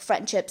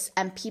friendships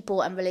and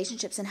people and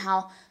relationships and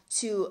how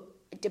do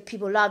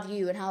people love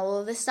you and how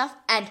all of this stuff.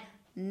 And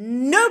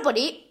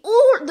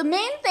the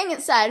main thing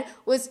it said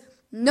was,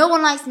 no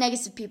one likes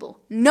negative people.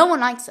 No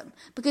one likes them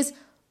because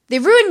they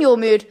ruin your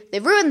mood, they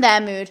ruin their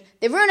mood,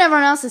 they ruin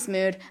everyone else's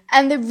mood,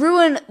 and they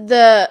ruin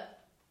the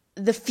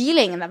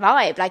feeling and the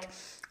vibe.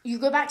 You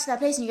go back to that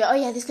place and you go, oh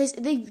yeah, this place,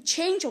 they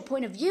change your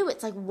point of view.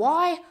 It's like,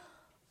 why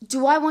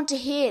do I want to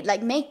hear,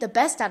 make the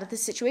best out of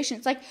this situation?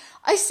 It's like,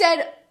 I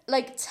said,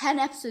 10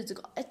 episodes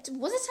ago, was it 10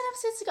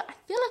 episodes ago? I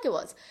feel like it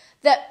was,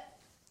 that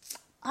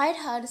I'd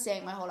heard a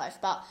saying my whole life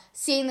about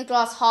seeing the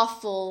glass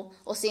half full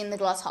or seeing the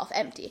glass half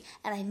empty.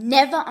 And I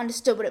never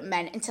understood what it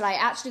meant until I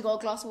actually got a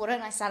glass of water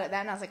and I sat it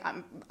there and I was like,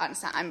 I'm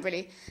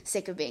really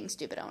sick of being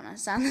stupid. I don't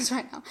understand this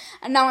right now.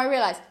 And now I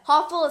realize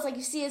half full is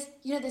you see,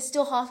 there's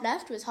still half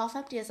left, whereas half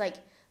empty is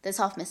there's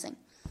half missing.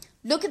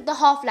 Look at the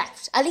half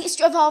left. At least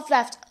you have half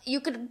left.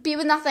 You could be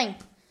with nothing.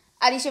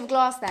 At least you have a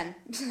glass then.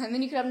 And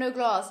then you could have no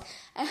glass.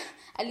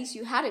 At least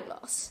you had a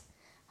glass.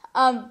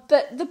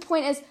 But the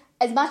point is,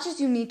 as much as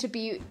you need to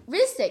be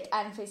realistic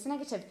and face the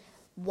negative,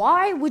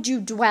 why would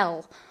you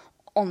dwell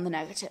on the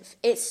negative?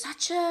 It's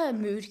such a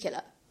mood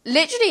killer.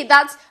 Literally,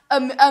 that's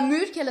a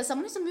mood killer.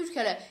 Someone who's a mood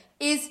killer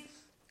is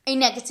a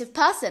negative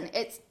person.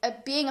 It's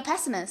being a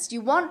pessimist. You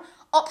want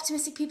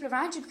optimistic people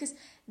around you because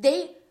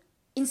they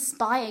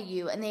inspire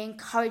you and they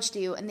encourage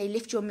you and they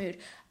lift your mood.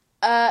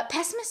 A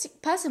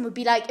pessimistic person would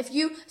be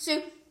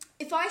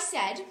if I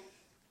said,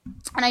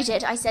 and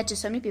I said to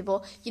so many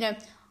people,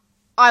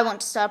 I want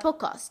to start a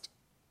podcast.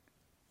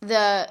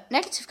 The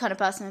negative kind of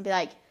person would be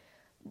like,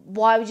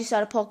 why would you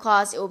start a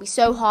podcast? It will be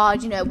so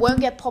hard, it won't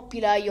get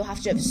popular, you'll have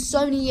to do it for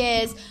so many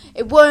years,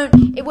 it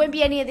won't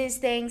be any of these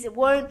things, it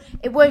won't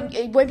be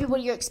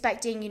what you're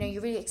expecting,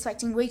 you're really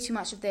expecting way too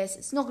much of this,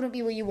 it's not going to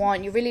be what you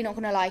want, you're really not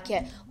going to like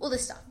it, all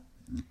this stuff.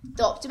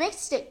 The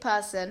optimistic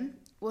person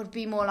would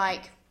be more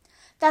like,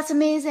 that's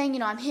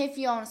amazing. I'm here for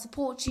you. I want to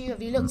support you.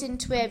 Have you looked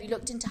into it? Have you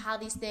looked into how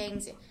these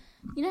things,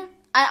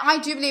 I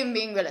do believe in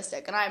being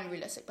realistic, and I am a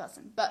realistic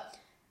person. But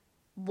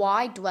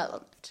why dwell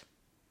on it?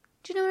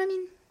 Do you know what I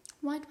mean?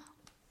 Why dwell?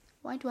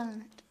 Why dwell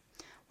on it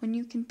when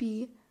you can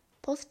be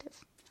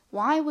positive?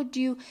 Why would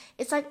you?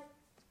 It's like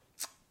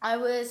I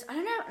don't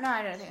know. No,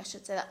 I don't think I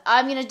should say that.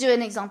 I'm going to do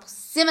an example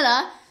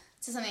similar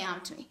to something that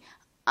happened to me.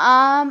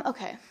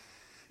 Okay.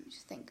 Let me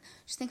just think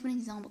of an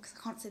example because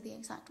I can't say the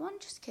exact one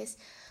just in case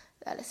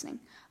they're listening.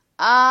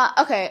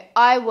 Okay.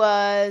 I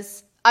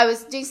was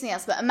doing something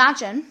else, but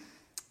imagine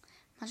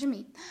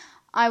me.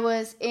 I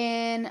was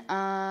in,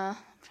 I'm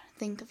trying to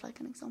think of like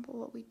an example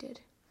of what we did.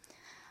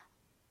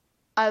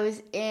 I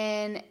was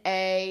in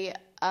a,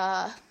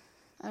 I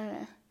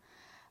don't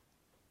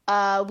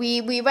know.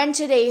 We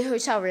rented a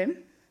hotel room,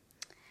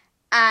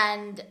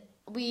 and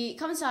we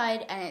come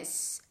inside, and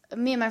it's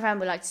me and my friend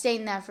were like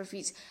staying there for a few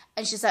weeks,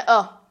 and she's like,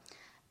 "Oh,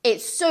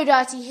 it's so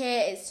dirty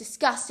here. It's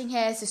disgusting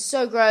here. This is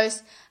so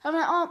gross." And I'm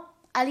like, "Oh,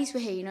 at least we're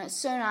here. It's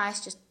so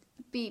nice. Just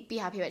be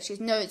happy about it." She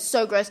goes, "No, it's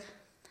so gross."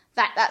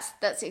 That's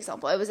the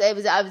example. It was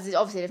obviously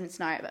a different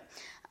scenario, but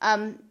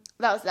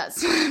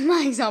that's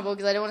my example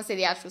because I don't want to say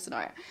the actual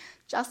scenario.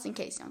 Just in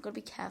case, I've got to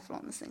be careful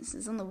on this thing. This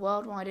is on the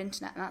worldwide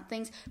internet, and that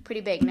thing's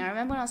pretty big. Now, I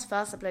remember when I was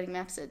first uploading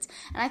my episodes,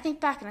 and I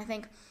think back and I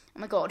think, oh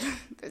my god,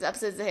 those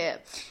episodes are here.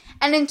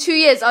 And in 2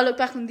 years, I'll look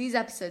back on these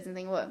episodes and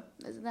think, whoa,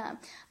 those are there.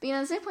 But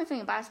there's no point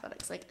feeling embarrassed about it,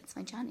 because it's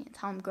my journey, it's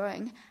how I'm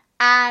growing.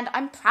 And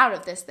I'm proud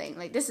of this thing.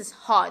 This is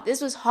hard.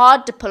 This was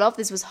hard to pull off.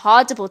 This was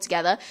hard to pull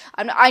together.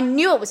 I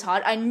knew it was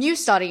hard. I knew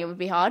starting it would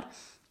be hard.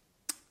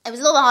 It was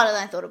a little bit harder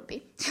than I thought it would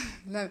be.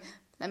 Let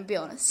me be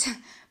honest.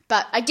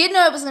 But I did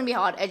know it was going to be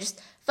hard.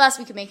 First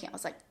week of making it, I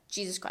was like,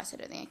 Jesus Christ, I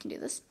don't think I can do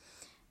this.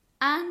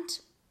 And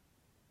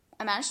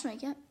I managed to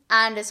make it.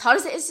 And as hard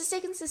as it is to stay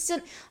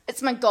consistent,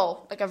 it's my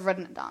goal. I've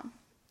written it down.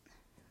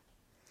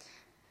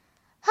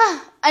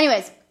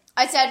 Anyways,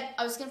 I said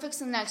I was going to focus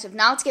on the negative.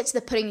 Now let's get to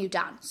the putting you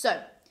down.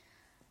 So,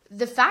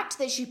 the fact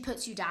that she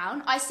puts you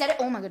down, I said it,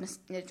 oh my goodness,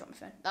 I need to drop my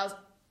phone. That was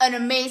an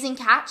amazing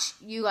catch.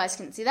 You guys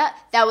couldn't see that.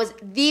 That was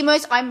the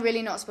most, I'm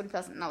really not a sporty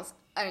person. That was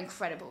an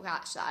incredible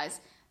catch. That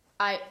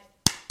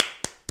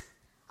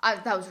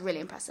was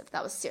really impressive.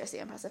 That was seriously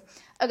impressive.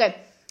 Okay.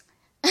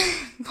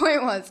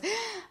 Point was,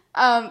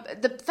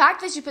 the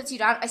fact that she puts you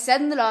down, I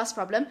said in the last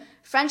problem,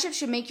 friendship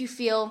should make you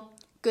feel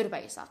good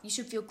about yourself. You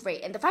should feel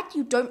great. And the fact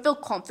you don't feel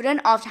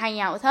confident after hanging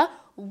out with her,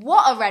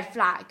 what a red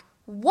flag.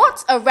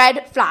 What a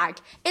red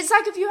flag. It's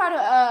like if you had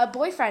a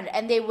boyfriend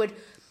and they would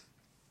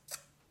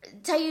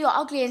tell you you're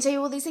ugly and tell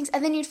you all these things,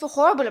 and then you'd feel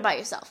horrible about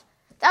yourself.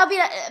 That would be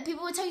like,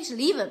 people would tell you to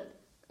leave him.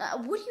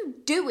 What are you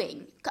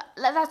doing?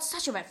 That's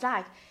such a red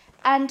flag.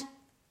 And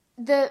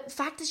the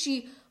fact that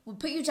she would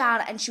put you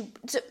down and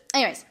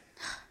anyways,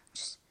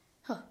 just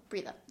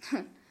breathe up.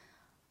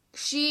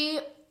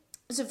 So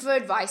for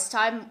advice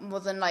time, more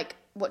than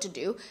what to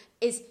do,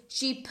 is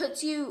she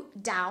puts you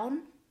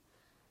down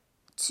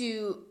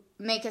to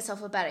make herself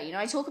feel better.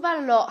 I talk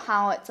about a lot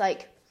how it's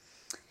like,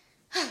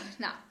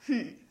 now,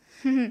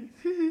 I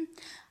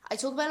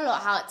talk about a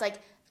lot how it's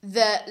like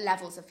the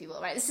levels of people,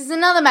 right? This is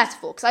another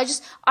metaphor,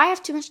 because I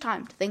have too much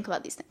time to think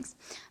about these things.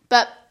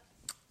 But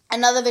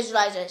another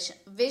visualization,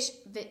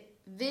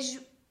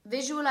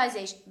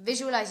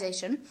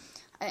 visualization,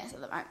 I think I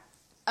said that right.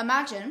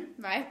 Imagine,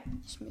 right?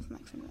 Just move the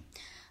microphone away.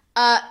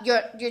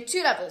 You're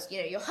two levels.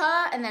 You're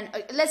her, and then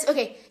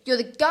you're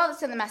the girl that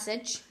sent the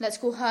message. Let's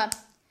call her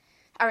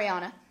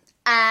Ariana,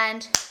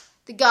 and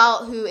the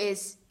girl who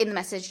is in the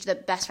message, the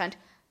best friend,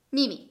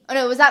 Mimi. Oh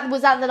no, was that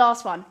the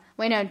last one?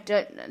 Wait, no,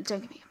 don't get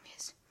me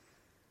confused.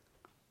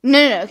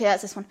 No. Okay,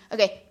 that's this one.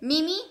 Okay,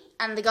 Mimi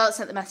and the girl that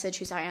sent the message,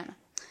 who's Ariana.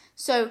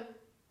 So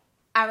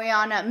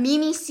Ariana,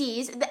 Mimi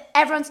sees that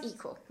everyone's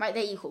equal, right?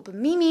 They're equal, but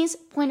Mimi's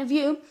point of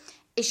view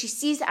is she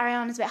sees that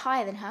Ariana's a bit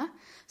higher than her.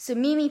 So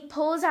Mimi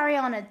pulls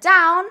Ariana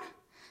down,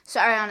 so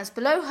Ariana's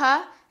below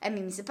her, and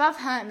Mimi's above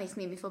her, and makes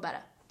Mimi feel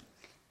better.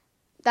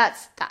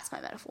 That's my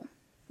metaphor.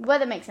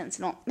 Whether it makes sense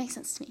or not, makes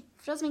sense to me.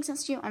 If it doesn't make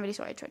sense to you, I'm really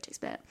sorry I tried to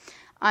explain it.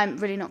 I'm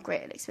really not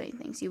great at explaining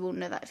things. You will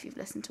know that if you've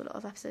listened to a lot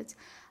of episodes.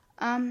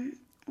 I've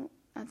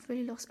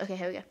really lost... Okay,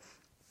 here we go.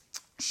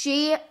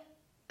 She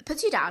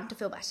puts you down to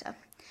feel better.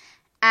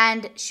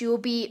 And she will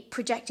be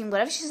projecting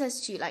whatever she says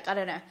to you. I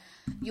don't know,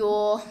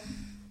 your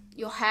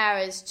hair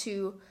is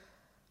too...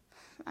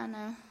 I don't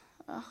know.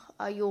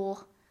 I'm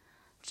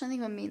trying to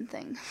think of a mean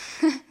thing.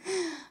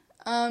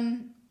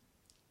 Am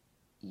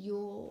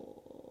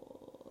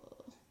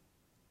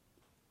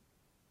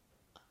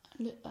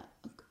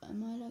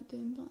I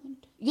going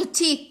blind? Your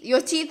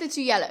teeth are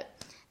too yellow.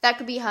 That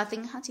could be her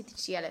thing. Her teeth are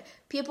too yellow.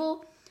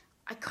 People,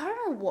 I can't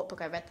remember what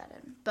book I read that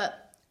in,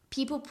 but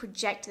people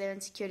project their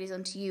insecurities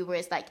onto you,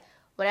 whereas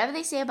whatever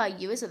they say about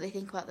you is what they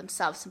think about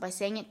themselves. And by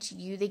saying it to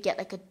you, they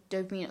get a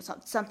dopamine or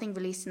something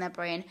released in their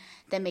brain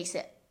that makes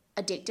it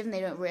addictive, and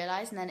they don't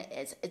realize. And then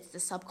it's the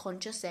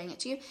subconscious saying it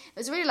to you. It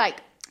was a really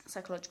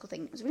psychological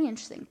thing. It was really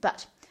interesting,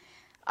 but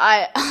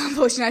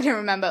unfortunately I don't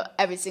remember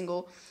every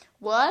single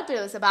word. But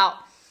it was about,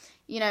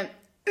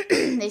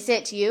 they say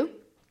it to you,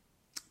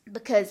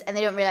 and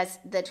they don't realize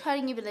they're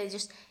hurting you, but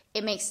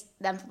it makes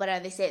them feel better.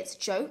 They say it's a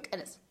joke,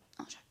 and it's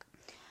not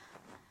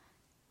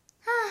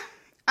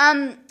a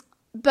joke.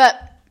 But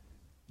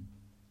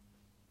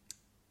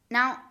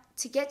now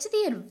to get to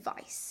the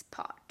advice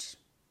part,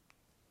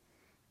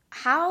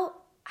 how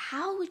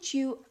would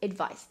you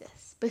advise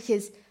this?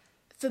 Because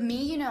for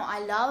me, I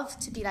love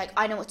to be like,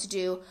 I know what to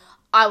do,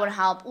 I want to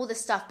help, all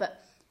this stuff,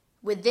 but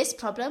with this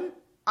problem,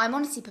 I'm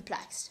honestly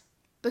perplexed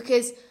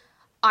because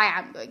I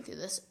am going through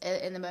this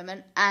in the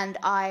moment, and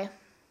I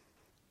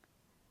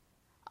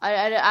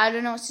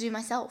don't know what to do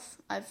myself.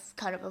 I've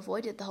kind of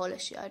avoided the whole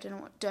issue. I don't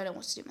know what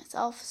to do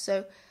myself.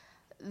 So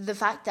the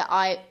fact that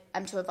I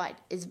am to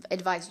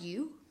advise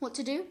you what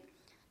to do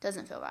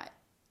doesn't feel right.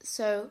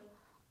 So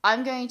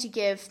I'm going to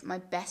give my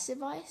best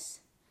advice.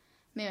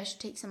 Maybe I should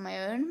take some of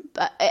my own,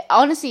 but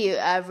honestly,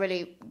 it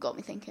really got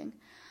me thinking.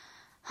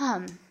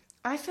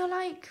 I feel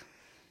like,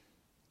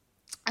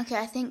 okay,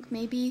 I think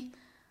maybe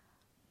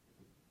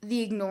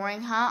the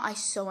ignoring her, I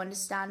so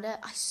understand it.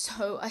 I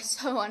so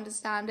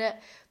understand it,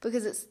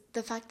 because it's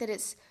the fact that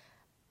it's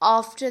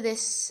after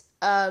this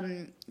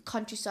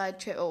countryside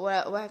trip or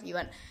wherever you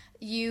went.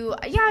 You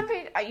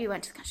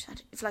went to the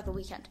countryside for like a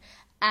weekend,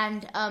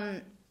 and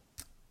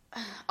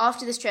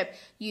after this trip,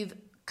 you've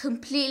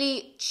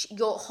completely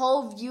your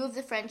whole view of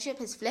the friendship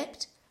has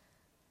flipped.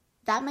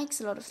 That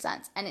makes a lot of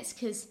sense, and it's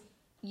because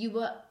you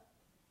were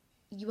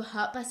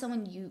hurt by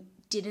someone you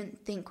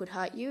didn't think would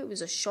hurt you. It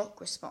was a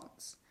shock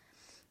response.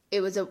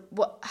 It was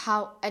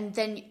and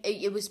then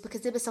it was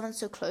because there was someone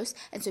so close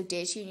and so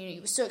dear to you, and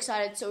you were so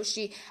excited, so was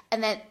she,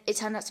 and then it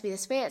turned out to be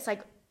this way. It's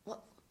like,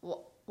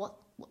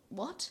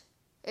 what?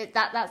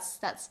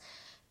 That's,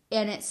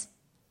 and it's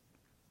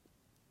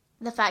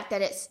the fact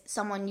that it's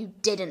someone you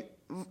didn't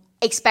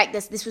expect.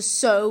 This was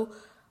so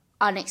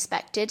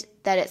unexpected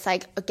that it's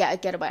like a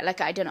getaway.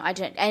 Like, I don't know,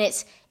 and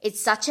it's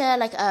such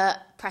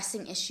a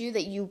pressing issue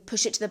that you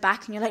push it to the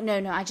back, and you're like, no,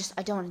 I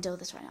don't want to deal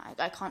with this right now.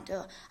 I can't do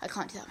that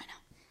right now.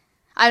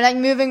 I'm like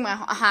moving my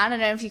hand. I don't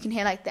know if you can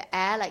hear like the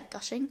air like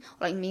gushing,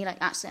 or like me like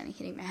accidentally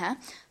hitting my hair,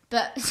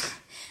 but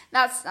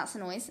that's the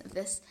noise of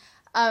this.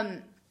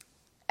 I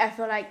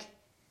feel like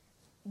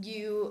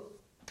you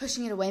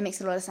pushing it away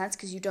makes a lot of sense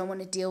because you don't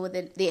want to deal with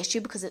the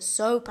issue because it's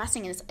so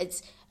pressing, and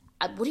it's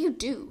what do you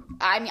do?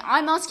 I mean,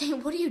 I'm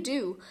asking, what do you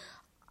do?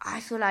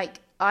 I feel like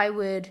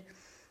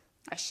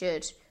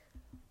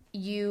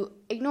you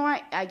ignore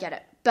it. I get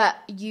it, but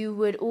you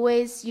would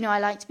always, I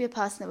like to be a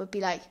person that would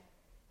be like,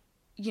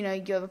 you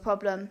have a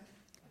problem,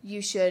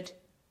 you should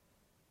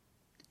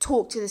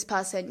talk to this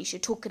person, you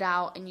should talk it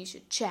out, and you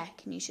should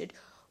check, and you should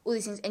all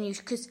these things, and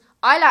because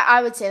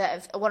I would say that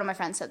if one of my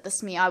friends said this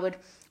to me, I would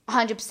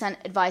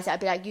 100% advise it.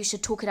 I'd be like, you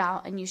should talk it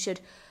out, and you should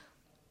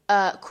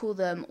call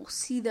them or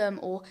see them.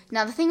 Or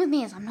now the thing with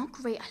me is I'm not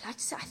great. I like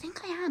to say I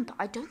think I am, but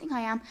I don't think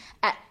I am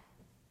at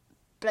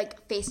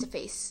like face to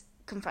face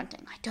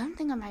confronting. I don't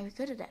think I'm very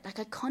good at it. Like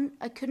I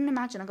couldn't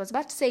imagine. Like, I was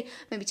about to say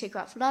maybe take her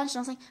out for lunch, and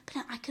I was like, but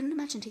no, I couldn't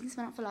imagine taking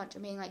someone out for lunch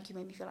and being like, you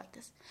made me feel like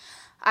this.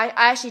 I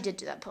actually did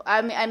do that.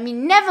 I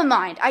mean, never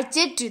mind. I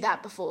did do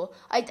that before.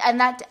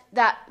 And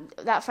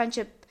that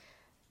friendship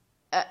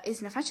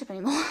isn't a friendship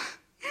anymore.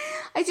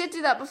 I did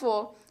do that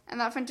before, and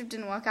that friendship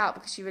didn't work out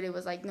because she really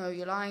was like, no,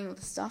 you're lying, all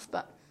this stuff.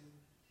 But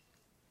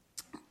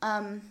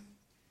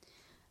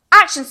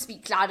actions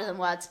speak louder than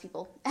words,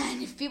 people.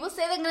 And if people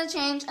say they're going to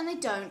change and they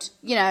don't,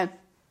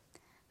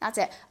 that's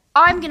it.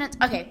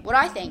 What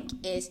I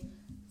think is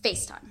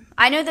FaceTime.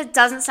 I know that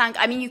doesn't sound,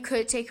 you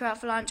could take her out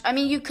for lunch.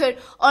 You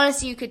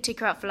could take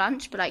her out for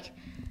lunch, but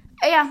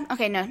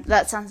no,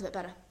 that sounds a bit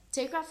better.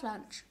 Take her out for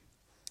lunch.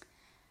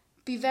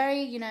 Be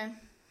very,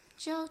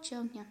 chill,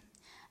 yeah.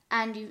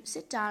 And you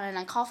sit down and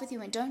like halfway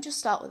through, and don't just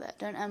start with it.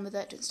 Don't end with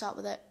it. Don't start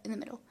with it in the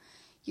middle.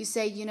 You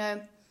say,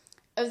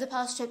 over the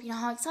past trip,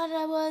 how excited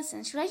I was.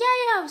 And she'll be like,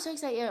 yeah, I was so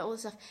excited, all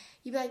this stuff.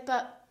 You'd be like,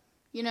 but,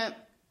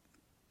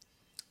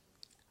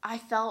 I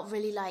felt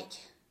really like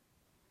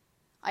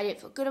I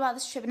didn't feel good about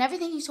this trip. And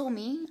everything you told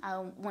me, I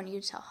want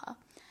you to tell her.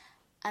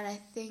 And I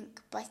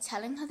think by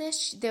telling her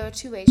this, there are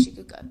two ways she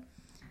could go.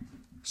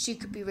 She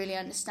could be really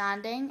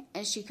understanding,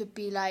 and she could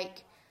be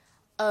like,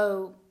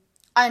 oh,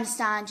 I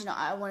understand,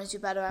 I want to do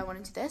better, I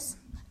want to do this,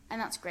 and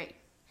that's great.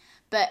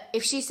 But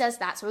if she says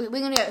that, so we're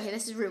going to go here,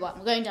 this is route one,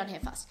 we're going down here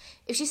first.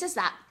 If she says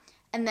that,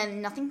 and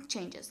then nothing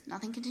changes,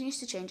 nothing continues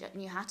to change it,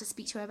 and you have to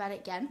speak to her about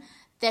it again,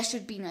 there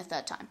should be no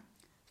third time.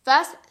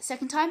 First,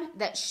 second time,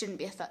 there shouldn't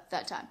be a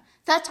third time.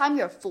 Third time,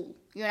 you're a fool.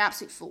 You're an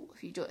absolute fool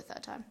if you do it a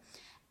third time.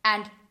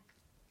 And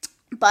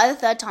by the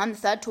third time, the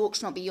third talk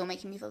should not be, you're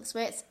making me feel this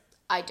way. It's,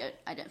 I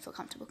don't feel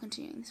comfortable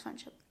continuing this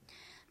friendship.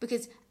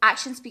 Because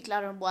actions speak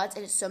louder than words,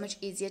 and it's so much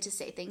easier to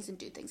say things and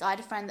do things. I had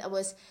a friend that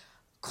was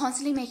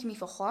constantly making me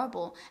feel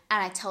horrible,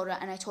 and I told her,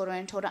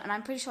 and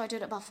I'm pretty sure I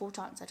did it about 4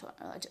 times. I told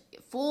her,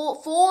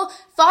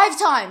 5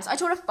 times. I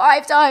told her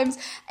 5 times,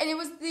 and it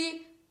was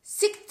the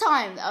 6th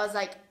time that I was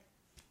like,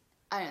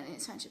 I don't think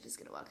this friendship is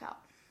going to work out.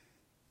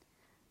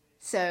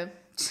 So,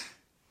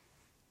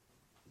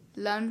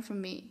 learn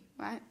from me,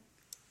 right?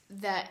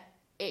 That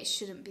it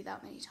shouldn't be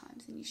that many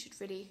times, and you should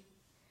really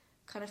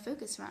kind of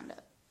focus around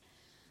it.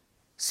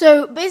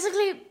 So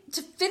basically,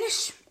 to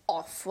finish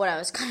off what I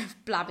was kind of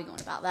blabbing on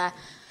about there,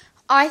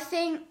 I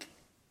think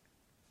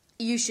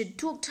you should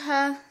talk to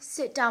her,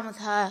 sit down with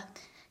her,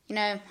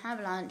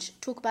 have lunch,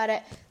 talk about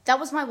it. That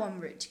was my one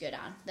route to go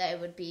down. That it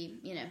would be,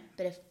 a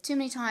bit of too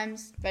many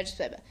times,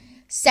 register over.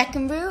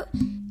 Second route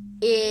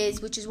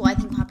is, which is what I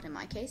think happened in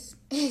my case,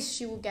 is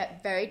she will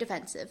get very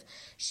defensive.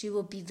 She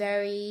will be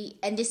very,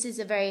 and this is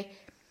the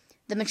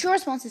mature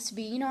response is to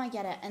be, I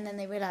get it. And then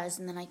they realize,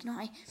 and then like,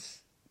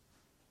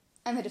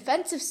 and the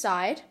defensive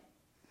side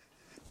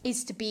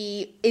is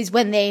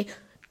when they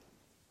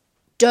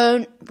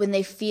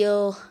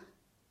feel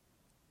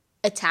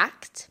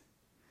attacked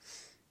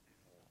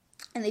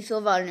and they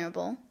feel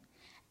vulnerable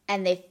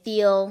and they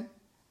feel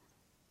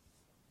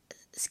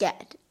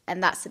scared.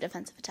 And that's the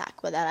defensive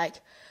attack where they're like,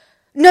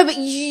 no, but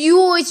you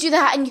always do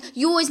that and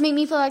you always make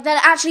me feel like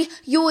that. Actually,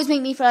 you always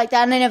make me feel like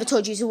that and I never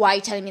told you, so why are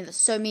you telling me that's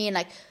so mean?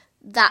 Like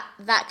that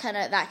kind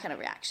of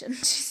reaction. Do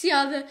you see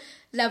how the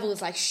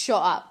levels like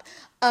shot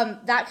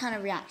up? That kind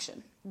of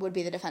reaction would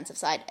be the defensive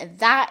side. And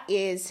that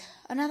is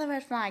another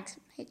red flag,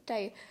 I hate to tell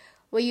you,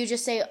 where you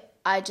just say,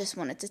 I just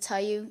wanted to tell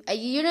you.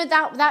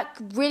 That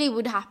really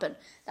would happen.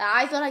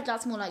 I feel like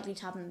that's more likely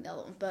to happen than the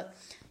other one. But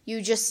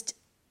you just,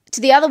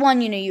 to the other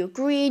one, you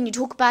agree and you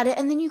talk about it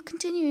and then you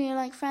continue, you're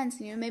like friends.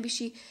 And, maybe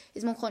she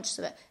is more conscious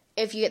of it.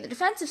 If you get the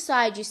defensive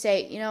side, you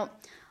say,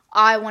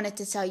 I wanted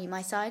to tell you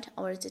my side.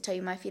 I wanted to tell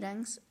you my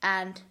feelings.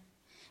 And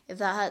if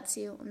that hurts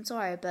you, I'm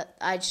sorry. But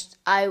I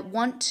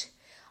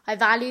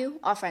value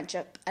our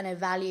friendship and I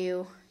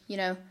value,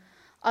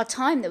 our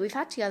time that we've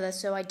had together.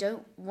 So I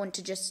don't want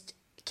to just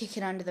kick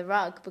it under the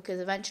rug, because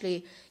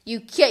eventually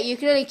you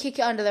can only kick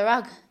it under the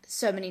rug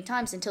so many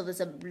times until there's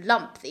a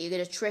lump that you're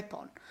going to trip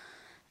on.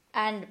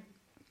 And,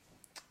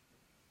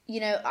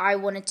 I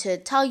wanted to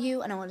tell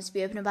you and I wanted to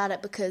be open about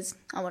it because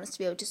I want us to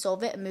be able to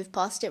solve it and move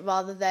past it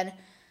rather than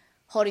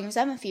holding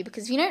resentment for you.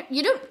 Because, you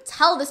don't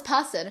tell this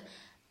person.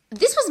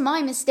 This was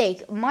my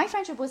mistake. My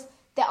friendship was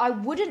that I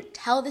wouldn't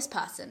tell this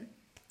person.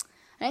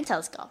 I didn't tell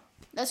this girl.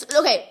 Let's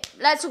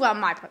talk about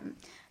my problem.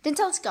 Didn't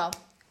tell this girl.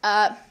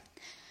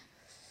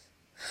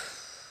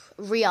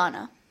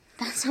 Rihanna.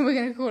 That's what we're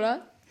going to call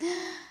her.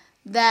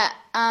 That,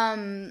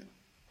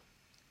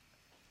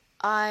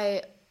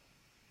 I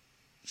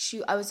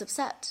was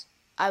upset.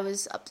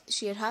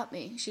 She had hurt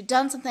me. She'd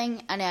done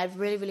something and it had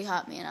really, really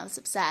hurt me and I was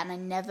upset and I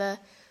never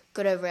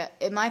got over it.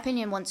 In my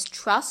opinion, once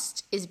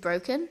trust is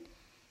broken,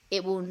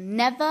 it will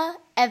never,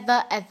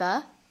 ever,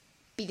 ever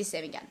be the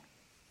same again.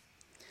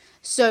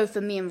 So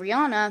for me and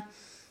Rihanna,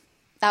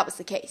 that was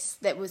the case.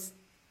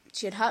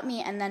 She had hurt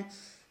me and then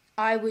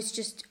I was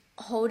just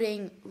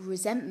holding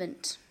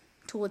resentment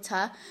towards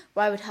her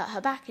where I would hurt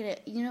her back and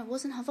it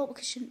wasn't her fault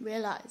because she didn't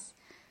realise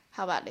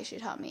how badly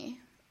she'd hurt me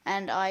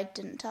and I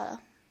didn't tell her.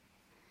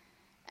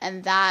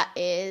 And that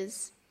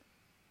is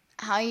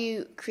how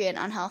you create an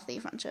unhealthy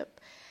friendship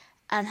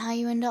and how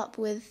you end up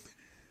with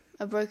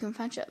a broken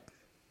friendship.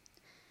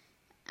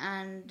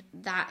 And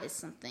that is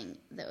something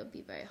that would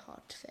be very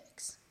hard to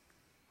fix.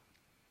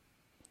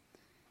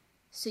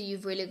 So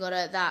you've really got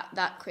to,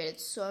 that created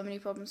so many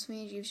problems for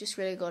me. You've just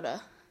really got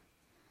to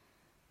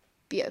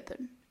be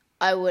open.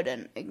 I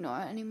wouldn't ignore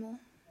it anymore.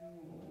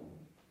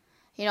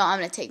 I'm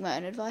going to take my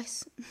own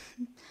advice.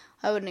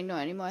 I wouldn't ignore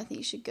it anymore. I think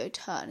you should go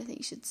to her and I think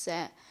you should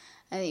say it.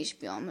 I think you should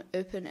be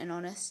open and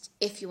honest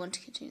if you want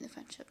to continue the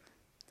friendship.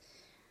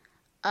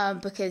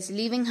 Because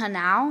leaving her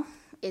now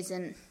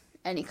isn't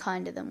any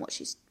kinder than what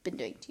she's been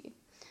doing to you.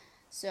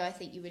 So I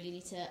think you really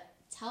need to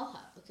tell her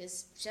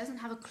because she doesn't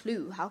have a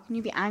clue. How can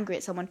you be angry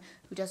at someone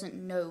who doesn't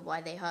know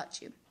why they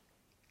hurt you?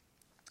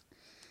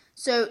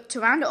 So to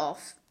round it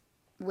off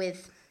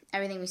with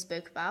everything we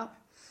spoke about,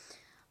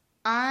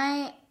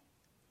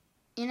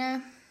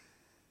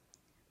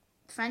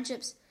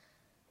 friendships,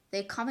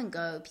 they come and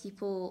go.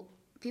 People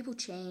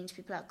change,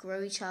 people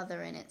outgrow each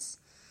other, and it's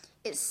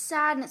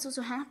sad and it's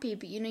also happy,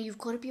 but you've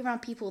got to be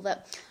around people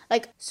that,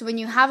 so when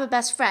you have a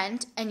best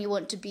friend and you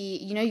want to be,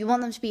 you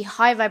want them to be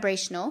high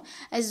vibrational,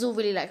 and this is all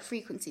really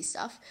frequency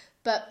stuff,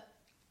 but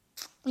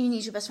you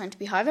need your best friend to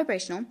be high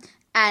vibrational,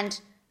 and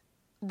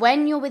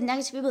when you're with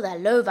negative people, they're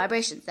low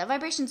vibrations. Their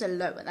vibrations are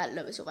low, and that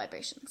lowers your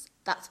vibrations.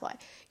 That's why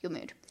your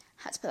mood.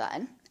 Had to put that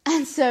in.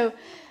 And so,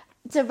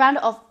 to round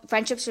it off,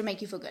 friendships should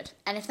make you feel good.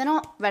 And if they're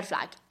not, red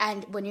flag.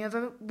 And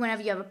whenever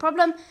you have a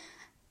problem,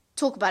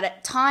 talk about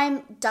it.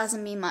 Time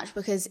doesn't mean much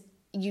because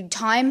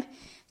time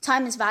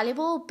is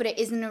valuable, but it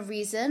isn't a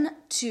reason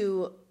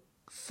to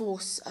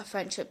force a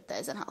friendship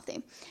that is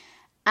unhealthy.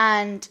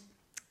 And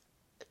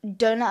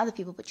don't let other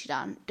people put you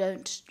down.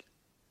 Don't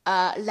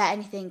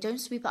don't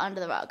sweep it under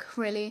the rug.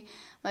 Really,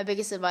 my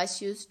biggest advice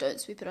to you is don't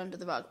sweep it under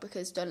the rug,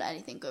 because don't let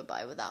anything go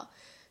by without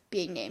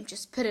being named.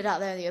 Just put it out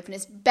there in the open.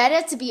 It's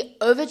better to be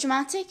over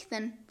dramatic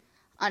than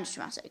under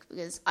dramatic,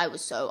 because I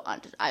was so I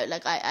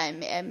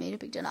made a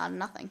big deal out of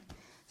nothing.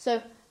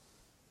 So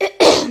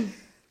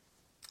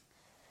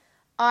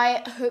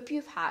I hope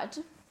you've had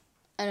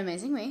an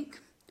amazing week.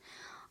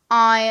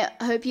 I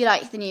hope you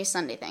like the new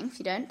Sunday thing. If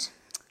you don't,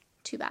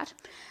 too bad.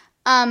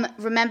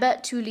 Remember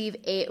to leave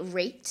a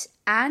rate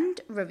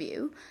and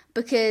review,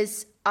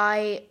 because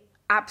I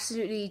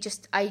absolutely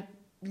I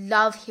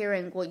love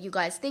hearing what you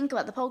guys think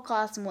about the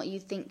podcast and what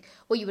you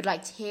would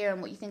like to hear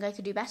and what you think I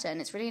could do better. And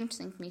it's really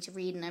interesting for me to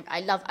read, and I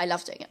love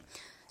doing it.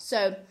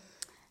 So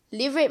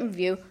leave a rate and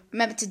review.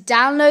 Remember to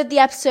download the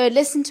episode,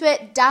 listen to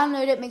it,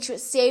 download it, make sure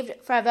it's saved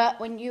forever.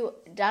 When you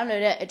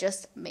download it, it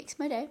just makes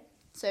my day.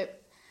 So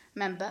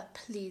remember,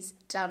 please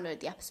download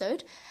the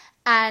episode.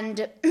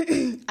 And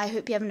I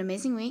hope you have an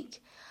amazing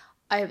week.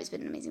 I hope it's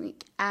been an amazing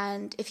week.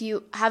 And if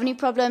you have any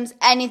problems,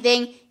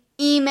 anything,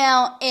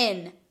 email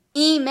in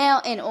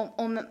or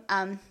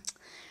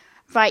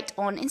write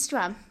on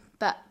Instagram.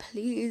 But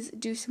please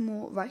do some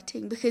more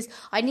writing, because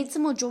I need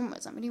some more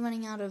genres. I'm really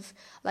running out of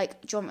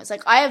genres.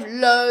 I have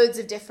loads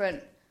of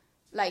different,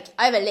 I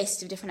have a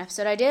list of different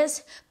episode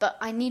ideas, but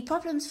I need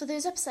problems for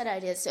those episode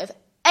ideas. So if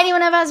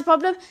anyone ever has a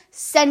problem,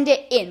 send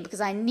it in, because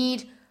I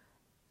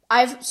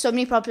have so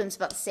many problems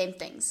about the same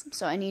things.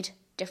 So I need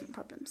different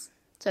problems.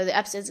 So the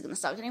episodes are going to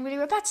start getting really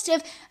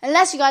repetitive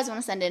unless you guys want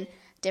to send in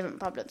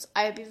different problems.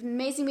 I hope you have an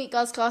amazing week,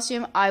 Girls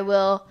Classroom. I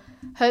will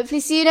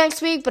hopefully see you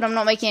next week, but I'm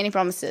not making any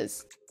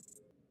promises.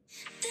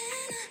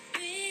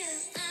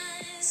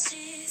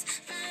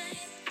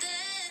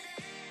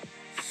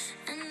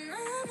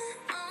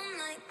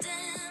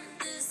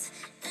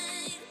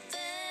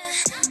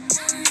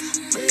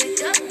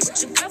 Wake up,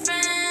 what you got?